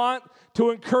 but I want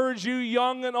to encourage you,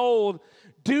 young and old,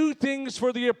 do things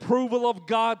for the approval of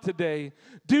God today.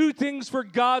 Do things for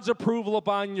God's approval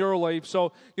upon your life.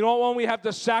 So, when we have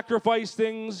to sacrifice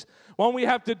things, when we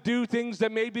have to do things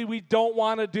that maybe we don't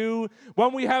want to do,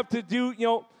 when we have to do,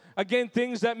 again,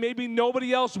 things that maybe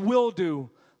nobody else will do.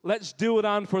 Let's do it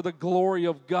on for the glory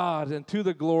of God and to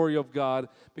the glory of God.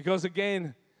 Because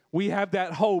again, we have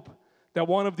that hope that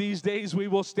one of these days we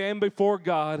will stand before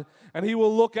God and He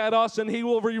will look at us and He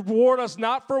will reward us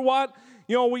not for what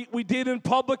we did in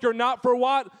public or not for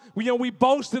what we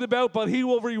boasted about, but He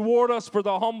will reward us for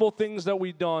the humble things that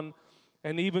we've done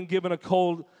and even given a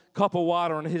cold cup of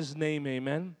water in His name.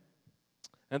 Amen.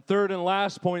 And third and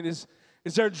last point is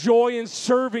our joy in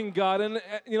serving God. And,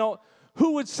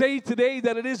 who would say today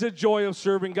that it is a joy of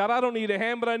serving God? I don't need a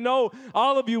hand, but I know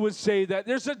all of you would say that.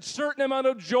 There's a certain amount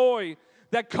of joy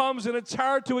that comes, and it's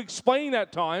hard to explain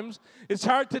at times. It's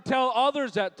hard to tell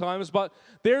others at times, but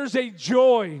there's a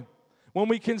joy when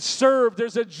we can serve.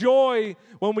 There's a joy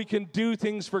when we can do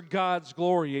things for God's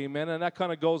glory, amen? And that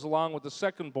kind of goes along with the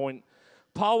second point.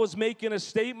 Paul was making a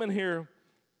statement here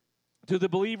to the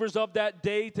believers of that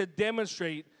day to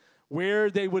demonstrate where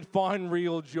they would find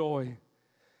real joy.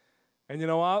 And you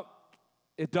know what?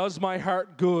 It does my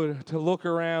heart good to look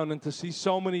around and to see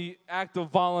so many active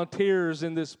volunteers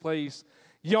in this place,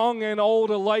 young and old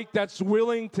alike, that's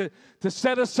willing to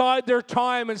set aside their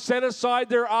time and set aside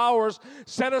their hours,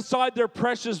 set aside their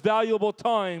precious, valuable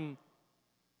time,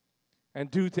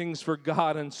 and do things for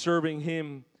God and serving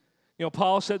Him. You know,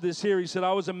 Paul said this here. He said,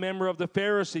 I was a member of the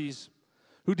Pharisees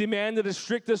who demanded the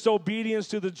strictest obedience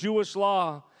to the Jewish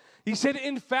law. He said,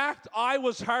 in fact, I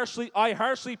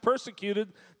harshly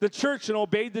persecuted the church and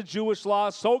obeyed the Jewish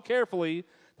law so carefully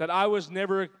that I was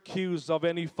never accused of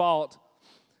any fault.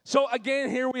 So again,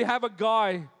 here we have a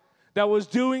guy that was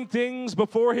doing things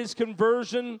before his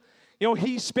conversion. You know,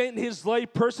 he spent his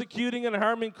life persecuting and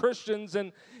harming Christians,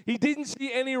 and he didn't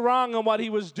see any wrong in what he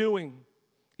was doing.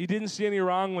 He didn't see any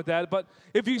wrong with that. But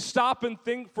if you stop and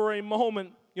think for a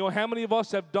moment, you know, how many of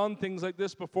us have done things like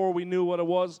this before we knew what it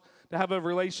was to have a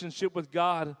relationship with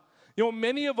God? You know,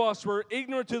 many of us were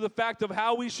ignorant to the fact of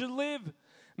how we should live.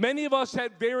 Many of us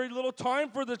had very little time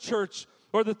for the church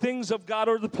or the things of God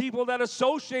or the people that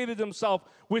associated themselves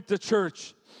with the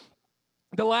church.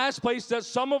 The last place that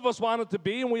some of us wanted to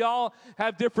be, and we all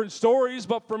have different stories,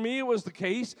 but for me it was the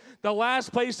case, the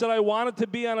last place that I wanted to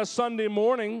be on a Sunday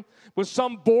morning was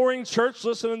some boring church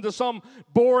listening to some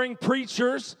boring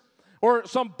preachers or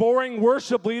some boring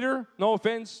worship leader. No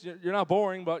offense, you're not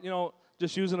boring, but, you know,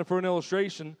 just using it for an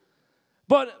illustration.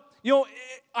 But, you know,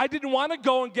 I didn't want to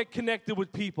go and get connected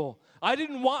with people.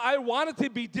 I wanted to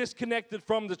be disconnected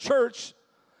from the church.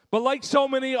 But like so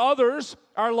many others,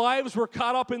 our lives were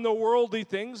caught up in the worldly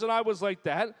things, and I was like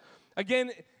that.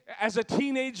 Again, as a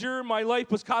teenager, my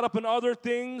life was caught up in other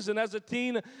things, and as a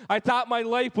teen, I thought my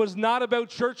life was not about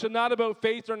church and not about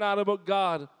faith or not about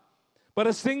God. But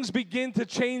as things begin to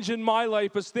change in my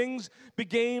life, as things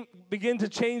begin to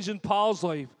change in Paul's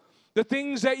life, the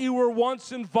things that you were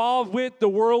once involved with, the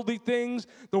worldly things,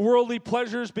 the worldly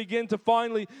pleasures begin to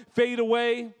finally fade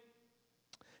away.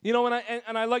 You know,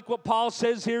 and I like what Paul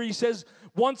says here. He says,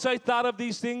 once I thought of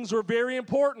these things were very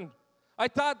important. I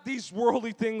thought these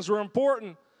worldly things were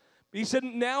important. He said,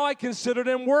 now I consider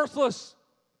them worthless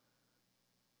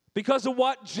because of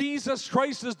what Jesus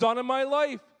Christ has done in my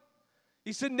life.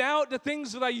 He said, now the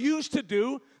things that I used to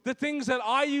do, the things that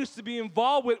I used to be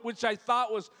involved with, which I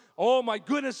thought was, oh my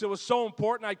goodness, it was so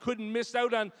important, I couldn't miss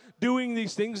out on doing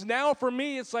these things. Now for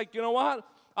me, it's like, you know what?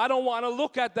 I don't want to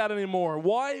look at that anymore.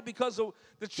 Why? Because of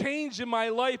the change in my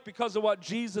life, because of what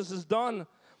Jesus has done.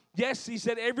 Yes, he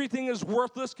said everything is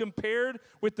worthless compared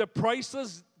with the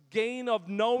priceless gain of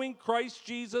knowing Christ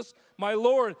Jesus, my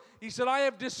Lord. He said, I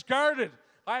have discarded,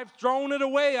 I have thrown it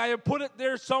away, I have put it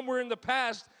there somewhere in the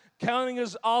past, counting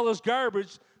as all as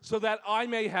garbage, so that I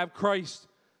may have Christ,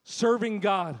 serving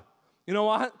God. You know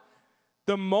what?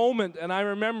 The moment, and I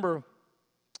remember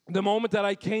the moment that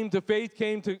I came to faith,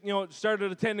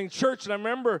 started attending church, and I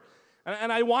remember,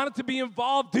 and I wanted to be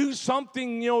involved, do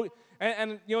something,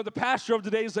 and the pastor of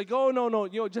the day is like, oh,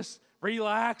 no, just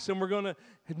relax, and we're going to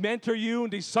mentor you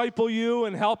and disciple you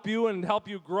and help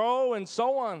you grow, and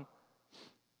so on.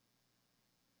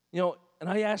 And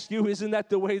I ask you, isn't that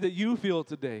the way that you feel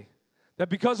today? That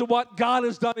because of what God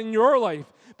has done in your life,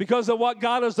 because of what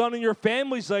God has done in your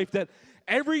family's life, that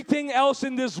everything else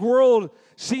in this world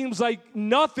seems like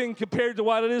nothing compared to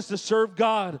what it is to serve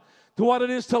God, to what it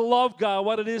is to love God,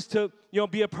 what it is to,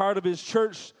 be a part of His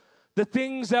church. The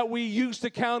things that we used to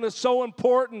count as so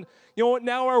important,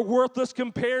 now are worthless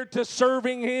compared to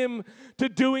serving Him, to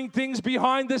doing things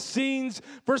behind the scenes,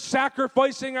 for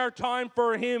sacrificing our time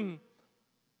for Him.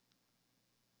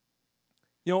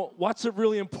 What's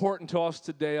really important to us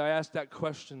today? I asked that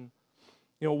question.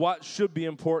 What should be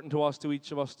important to us, to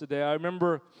each of us today? I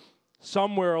remember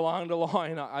somewhere along the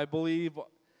line, I believe,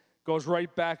 goes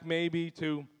right back maybe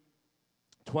to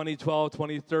 2012,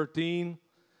 2013,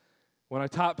 when I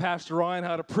taught Pastor Ryan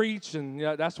how to preach, and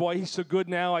that's why he's so good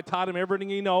now. I taught him everything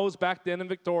he knows back then in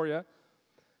Victoria.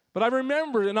 But I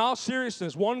remember, in all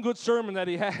seriousness, one good sermon that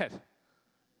he had.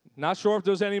 Not sure if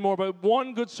there was any more, but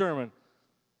one good sermon.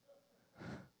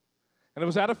 And it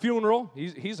was at a funeral.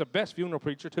 He's the best funeral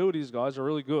preacher, too. These guys are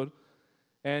really good.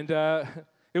 And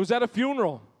it was at a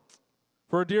funeral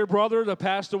for a dear brother that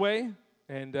passed away.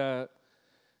 And I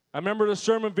remember the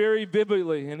sermon very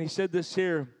vividly. And he said this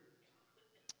here.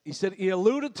 He said, he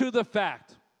alluded to the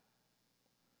fact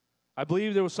I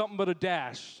believe there was something but a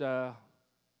dash.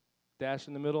 Dash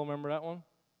in the middle, remember that one?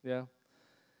 Yeah.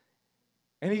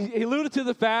 And he alluded to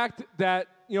the fact that,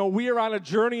 we are on a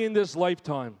journey in this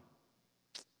lifetime.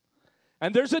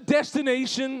 And there's a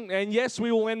destination, and yes,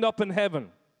 we will end up in heaven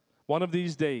one of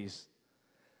these days.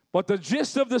 But the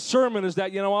gist of the sermon is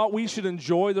that, we should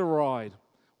enjoy the ride.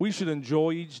 We should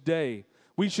enjoy each day.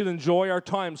 We should enjoy our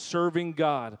time serving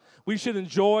God. We should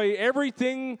enjoy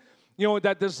everything,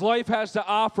 that this life has to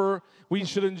offer. We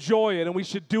should enjoy it, and we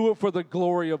should do it for the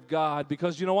glory of God.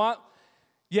 Because you know what?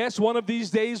 Yes, one of these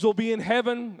days we'll be in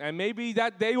heaven, and maybe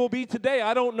that day will be today.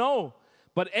 I don't know.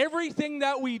 But everything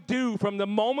that we do from the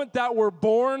moment that we're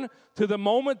born to the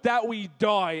moment that we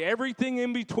die, everything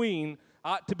in between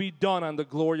ought to be done on the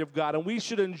glory of God. And we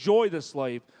should enjoy this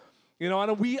life.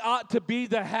 And we ought to be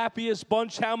the happiest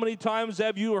bunch. How many times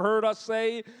have you heard us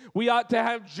say we ought to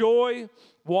have joy?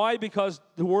 Why? Because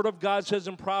the Word of God says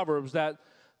in Proverbs that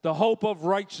the hope of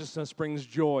righteousness brings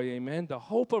joy. Amen? The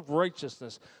hope of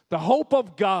righteousness, the hope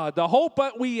of God, the hope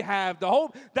that we have, the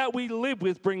hope that we live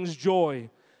with brings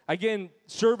joy. Again,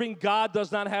 serving God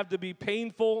does not have to be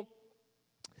painful.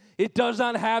 It does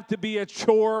not have to be a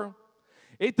chore.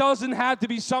 It doesn't have to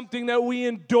be something that we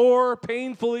endure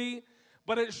painfully,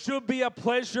 but it should be a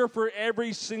pleasure for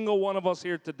every single one of us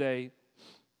here today.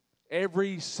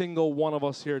 Every single one of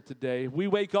us here today. We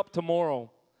wake up tomorrow,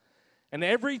 and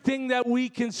everything that we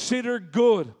consider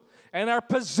good, and our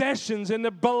possessions, and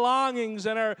the belongings,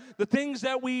 and the things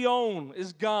that we own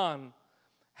is gone.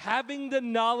 Having the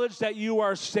knowledge that you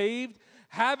are saved,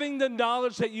 having the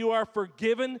knowledge that you are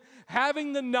forgiven,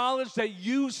 having the knowledge that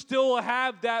you still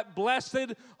have that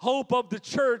blessed hope of the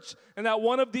church, and that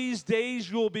one of these days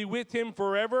you will be with Him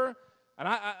forever. And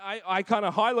I kind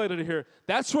of highlighted it here.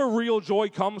 That's where real joy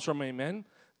comes from, amen?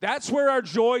 That's where our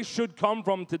joy should come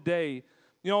from today.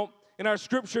 In our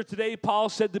scripture today, Paul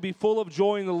said to be full of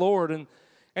joy in the Lord. And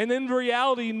in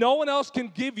reality, no one else can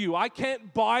give you. I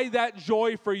can't buy that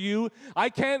joy for you. I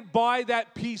can't buy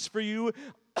that peace for you.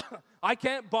 I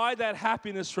can't buy that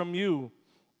happiness from you.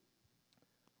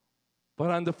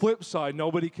 But on the flip side,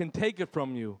 nobody can take it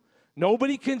from you.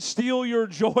 Nobody can steal your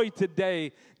joy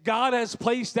today. God has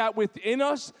placed that within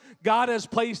us. God has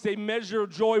placed a measure of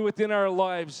joy within our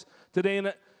lives today.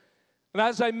 And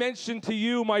as I mentioned to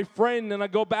you, my friend, and I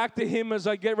go back to him as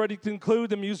I get ready to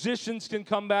conclude, the musicians can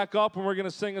come back up and we're going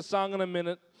to sing a song in a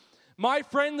minute. My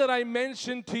friend that I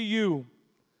mentioned to you,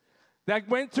 that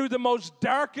went through the most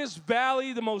darkest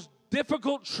valley, the most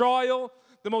difficult trial,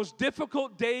 the most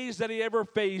difficult days that he ever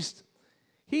faced,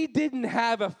 he didn't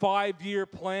have a 5-year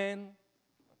plan.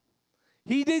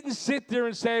 He didn't sit there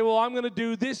and say, well, I'm going to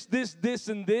do this, this, this,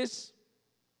 and this.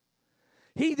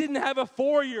 He didn't have a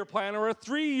 4-year plan or a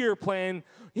 3-year plan.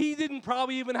 He didn't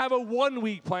probably even have a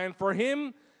 1-week plan. For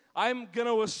him, I'm going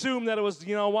to assume that it was,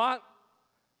 you know what?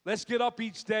 Let's get up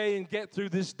each day and get through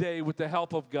this day with the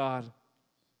help of God.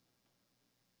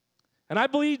 And I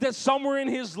believe that somewhere in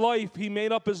his life, he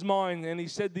made up his mind and he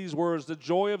said these words, the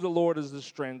joy of the Lord is the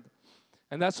strength.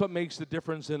 And that's what makes the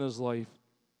difference in his life.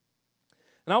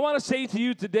 And I want to say to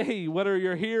you today, whether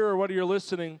you're here or whether you're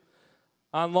listening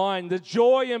online, the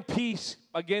joy and peace,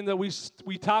 again, that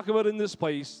we talk about in this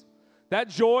place, that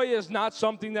joy is not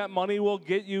something that money will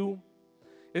get you.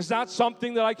 It's not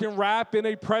something that I can wrap in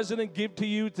a present and give to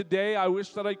you today. I wish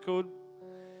that I could.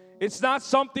 It's not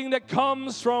something that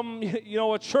comes from,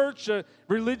 a church, a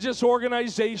religious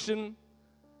organization.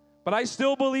 But I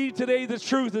still believe today the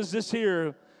truth is this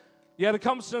here. Yet it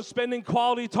comes from spending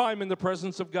quality time in the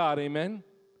presence of God. Amen.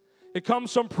 It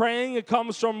comes from praying. It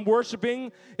comes from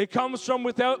worshiping. It comes from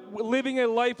living a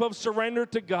life of surrender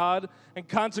to God and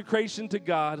consecration to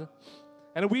God.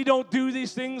 And if we don't do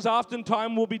these things,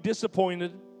 oftentimes we'll be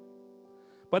disappointed.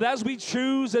 But as we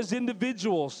choose as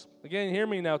individuals, again, hear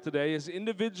me now today, as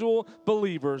individual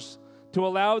believers, to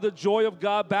allow the joy of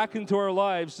God back into our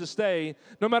lives to stay,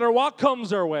 no matter what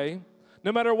comes our way,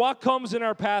 no matter what comes in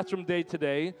our path from day to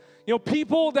day,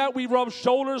 people that we rub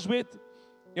shoulders with,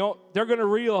 they're going to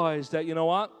realize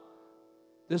that,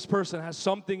 this person has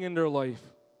something in their life.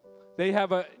 They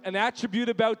have an attribute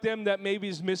about them that maybe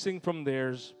is missing from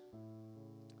theirs.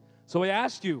 So I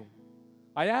ask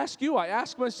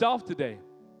myself today,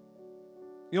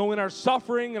 in our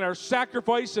suffering, in our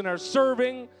sacrifice, in our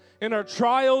serving, in our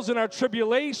trials, in our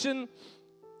tribulation,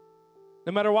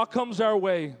 no matter what comes our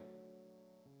way,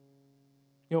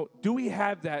 do we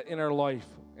have that in our life?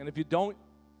 And if you don't,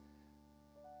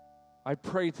 I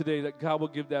pray today that God will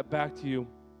give that back to you.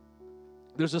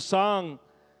 There's a song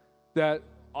that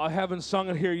I haven't sung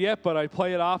it here yet, but I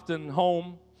play it often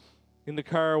home in the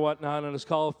car or whatnot, and it's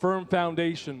called Firm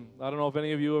Foundation. I don't know if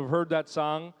any of you have heard that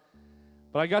song,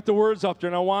 But I got the words up there,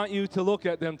 and I want you to look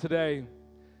at them today.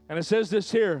 And it says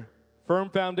this here, Firm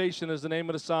Foundation is the name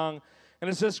of the song. And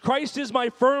it says, Christ is my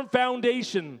firm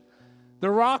foundation, the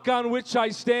rock on which I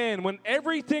stand. When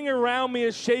everything around me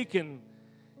is shaken,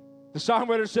 the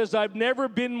songwriter says, I've never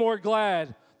been more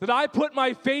glad that I put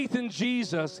my faith in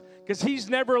Jesus, because he's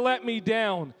never let me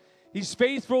down. He's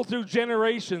faithful through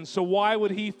generations, so why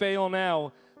would he fail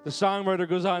now? The songwriter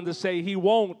goes on to say, he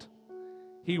won't.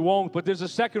 He won't. But there's a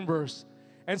second verse.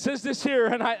 And it says this here,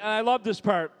 and I love this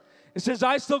part. It says,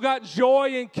 I still got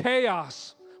joy in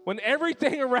chaos. When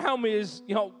everything around me is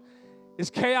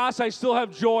chaos, I still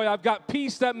have joy. I've got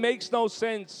peace that makes no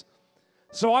sense.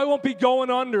 So I won't be going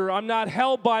under. I'm not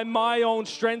held by my own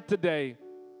strength today.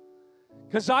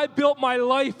 Because I built my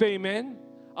life, amen.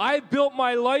 I built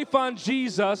my life on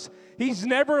Jesus. He's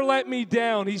never let me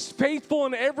down. He's faithful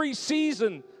in every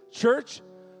season, church.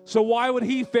 So why would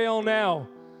he fail now?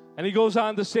 And he goes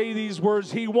on to say these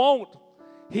words, he won't.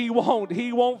 He won't.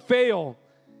 He won't fail.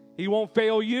 He won't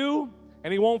fail you,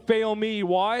 and he won't fail me.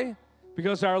 Why?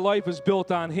 Because our life is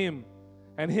built on him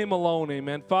and him alone,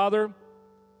 amen. Father,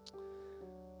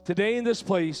 today in this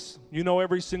place, you know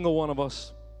every single one of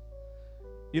us.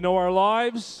 You know our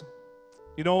lives.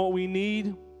 You know what we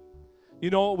need. You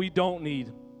know what we don't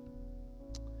need.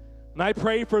 And I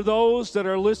pray for those that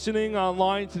are listening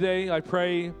online today. I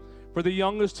pray for the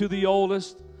youngest to the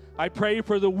oldest. I pray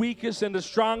for the weakest and the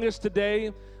strongest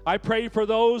today. I pray for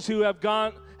those who have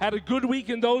had a good week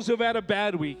and those who have had a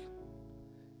bad week.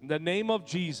 In the name of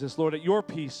Jesus, Lord, that your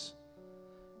peace,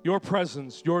 your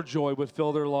presence, your joy would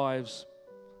fill their lives.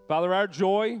 Father, our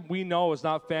joy, we know, is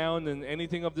not found in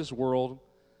anything of this world.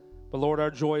 But Lord,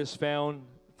 our joy is found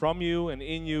from you and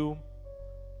in you.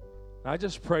 And I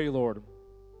just pray, Lord,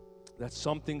 that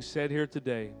something said here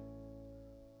today,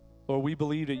 Lord, we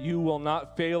believe that you will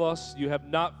not fail us. You have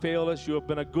not failed us. You have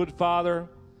been a good Father.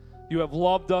 You have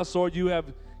loved us, Lord. You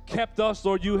have kept us,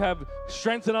 Lord. You have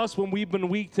strengthened us when we've been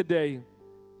weak today.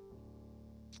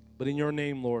 But in your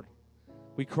name, Lord,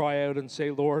 we cry out and say,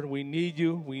 Lord, we need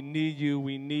you, we need you,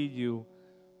 we need you.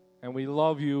 And we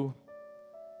love you,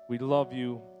 we love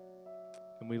you,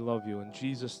 and we love you. In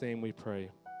Jesus' name we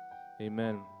pray.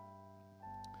 Amen.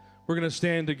 We're going to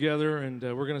stand together, and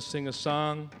we're going to sing a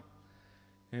song.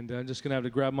 And I'm just going to have to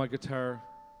grab my guitar.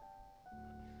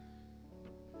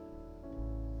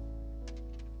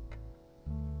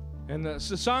 And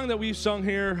it's a song that we've sung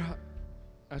here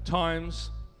at times.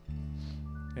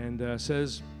 And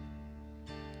says,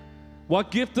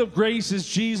 what gift of grace is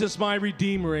Jesus my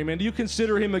Redeemer? Amen. Do you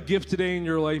consider him a gift today in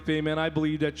your life? Amen. I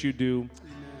believe that you do.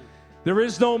 There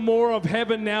is no more of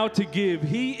heaven now to give.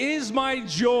 He is my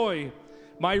joy,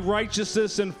 my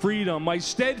righteousness and freedom, my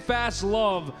steadfast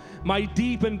love, my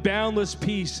deep and boundless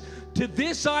peace. To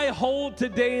this I hold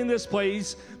today in this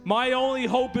place. My only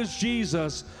hope is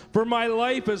Jesus, for my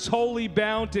life is wholly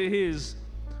bound to his.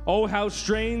 Oh, how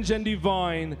strange and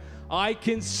divine. I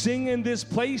can sing in this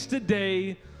place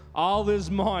today. All is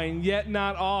mine, yet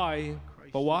not I.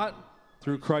 But what?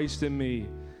 Through Christ in me.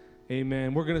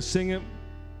 Amen. We're going to sing it.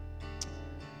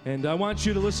 And I want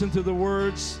you to listen to the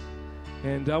words,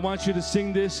 and I want you to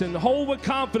sing this and hold with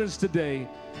confidence today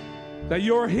that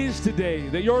you're his today,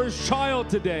 that you're his child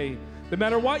today. No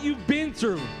matter what you've been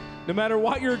through, no matter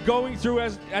what you're going through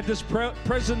at this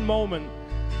present moment,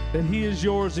 that he is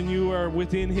yours and you are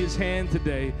within his hand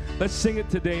today. Let's sing it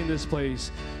today in this place.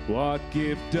 What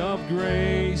gift of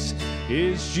grace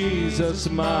is Jesus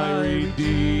my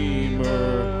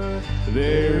Redeemer?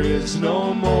 There is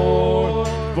no more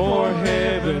for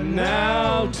heaven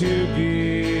now to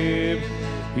give.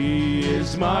 He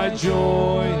is my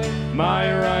joy,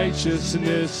 my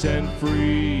righteousness and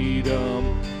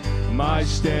freedom, my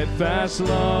steadfast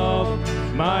love,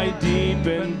 my deep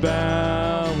and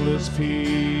boundless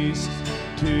peace.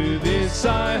 To this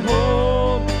I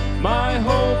hold, my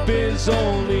hope is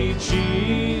only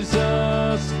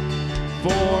Jesus,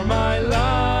 for my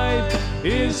life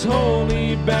is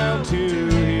wholly bound to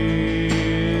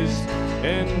his.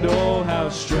 And oh, how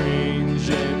strange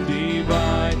and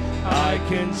divine, I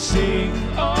can sing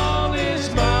all is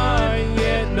mine,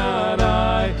 yet not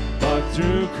I, but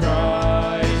through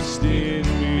Christ in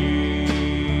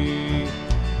me.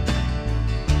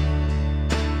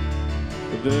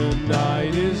 The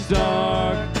night is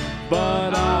dark,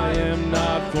 but I am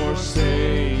not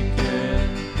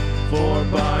forsaken, for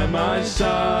by my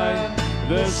side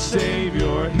the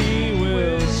Savior, he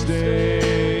will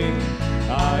stay.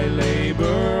 I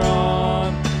labor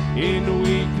on in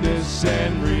weakness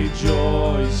and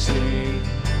rejoicing,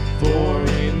 for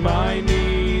in my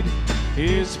need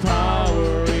his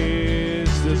power is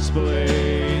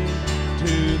displayed.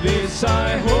 To this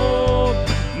I hold,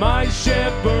 My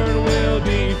shepherd will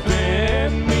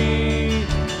defend me.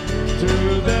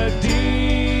 Through the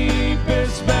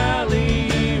deepest valley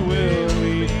he will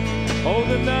lead. Oh,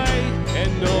 the night,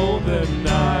 and oh, the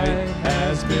night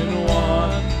has been won,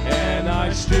 and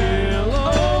I still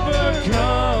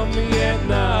overcome, yet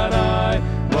not I,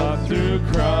 but through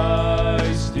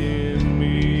Christ in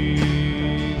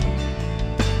me.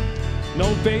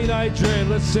 No fate I dread,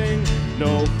 let's sing.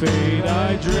 No fate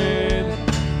I dread,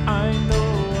 I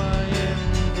know I am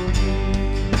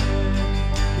forgiven.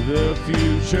 The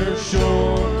future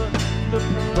sure, the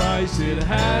price it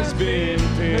has been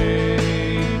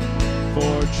paid.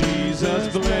 For Jesus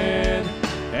bled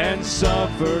and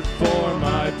suffered for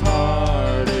my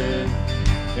pardon,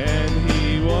 and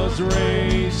he was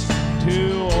raised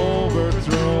to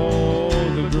overthrow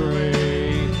the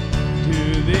grave.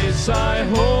 To this I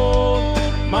hold,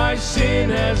 my sin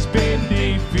has been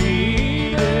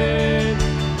defeated.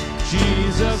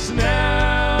 Jesus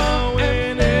now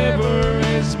and ever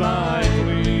is my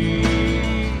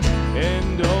plea.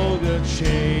 And oh, the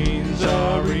chains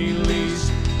are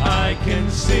released, I can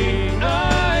sing,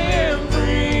 I am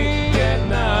free, yet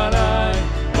not I,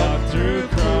 but through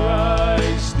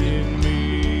Christ in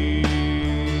me.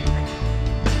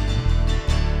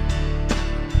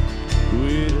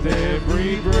 With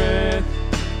every breath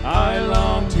I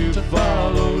long to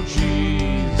follow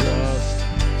Jesus,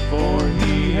 for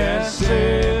he has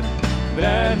said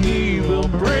that he will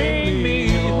bring me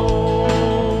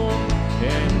home.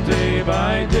 And day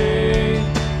by day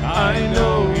I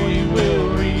know he will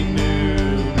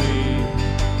renew me,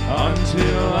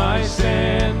 until I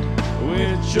stand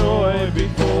with joy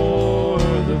before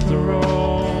the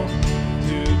throne.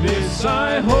 To this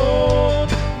I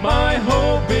hold, my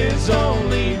hope is only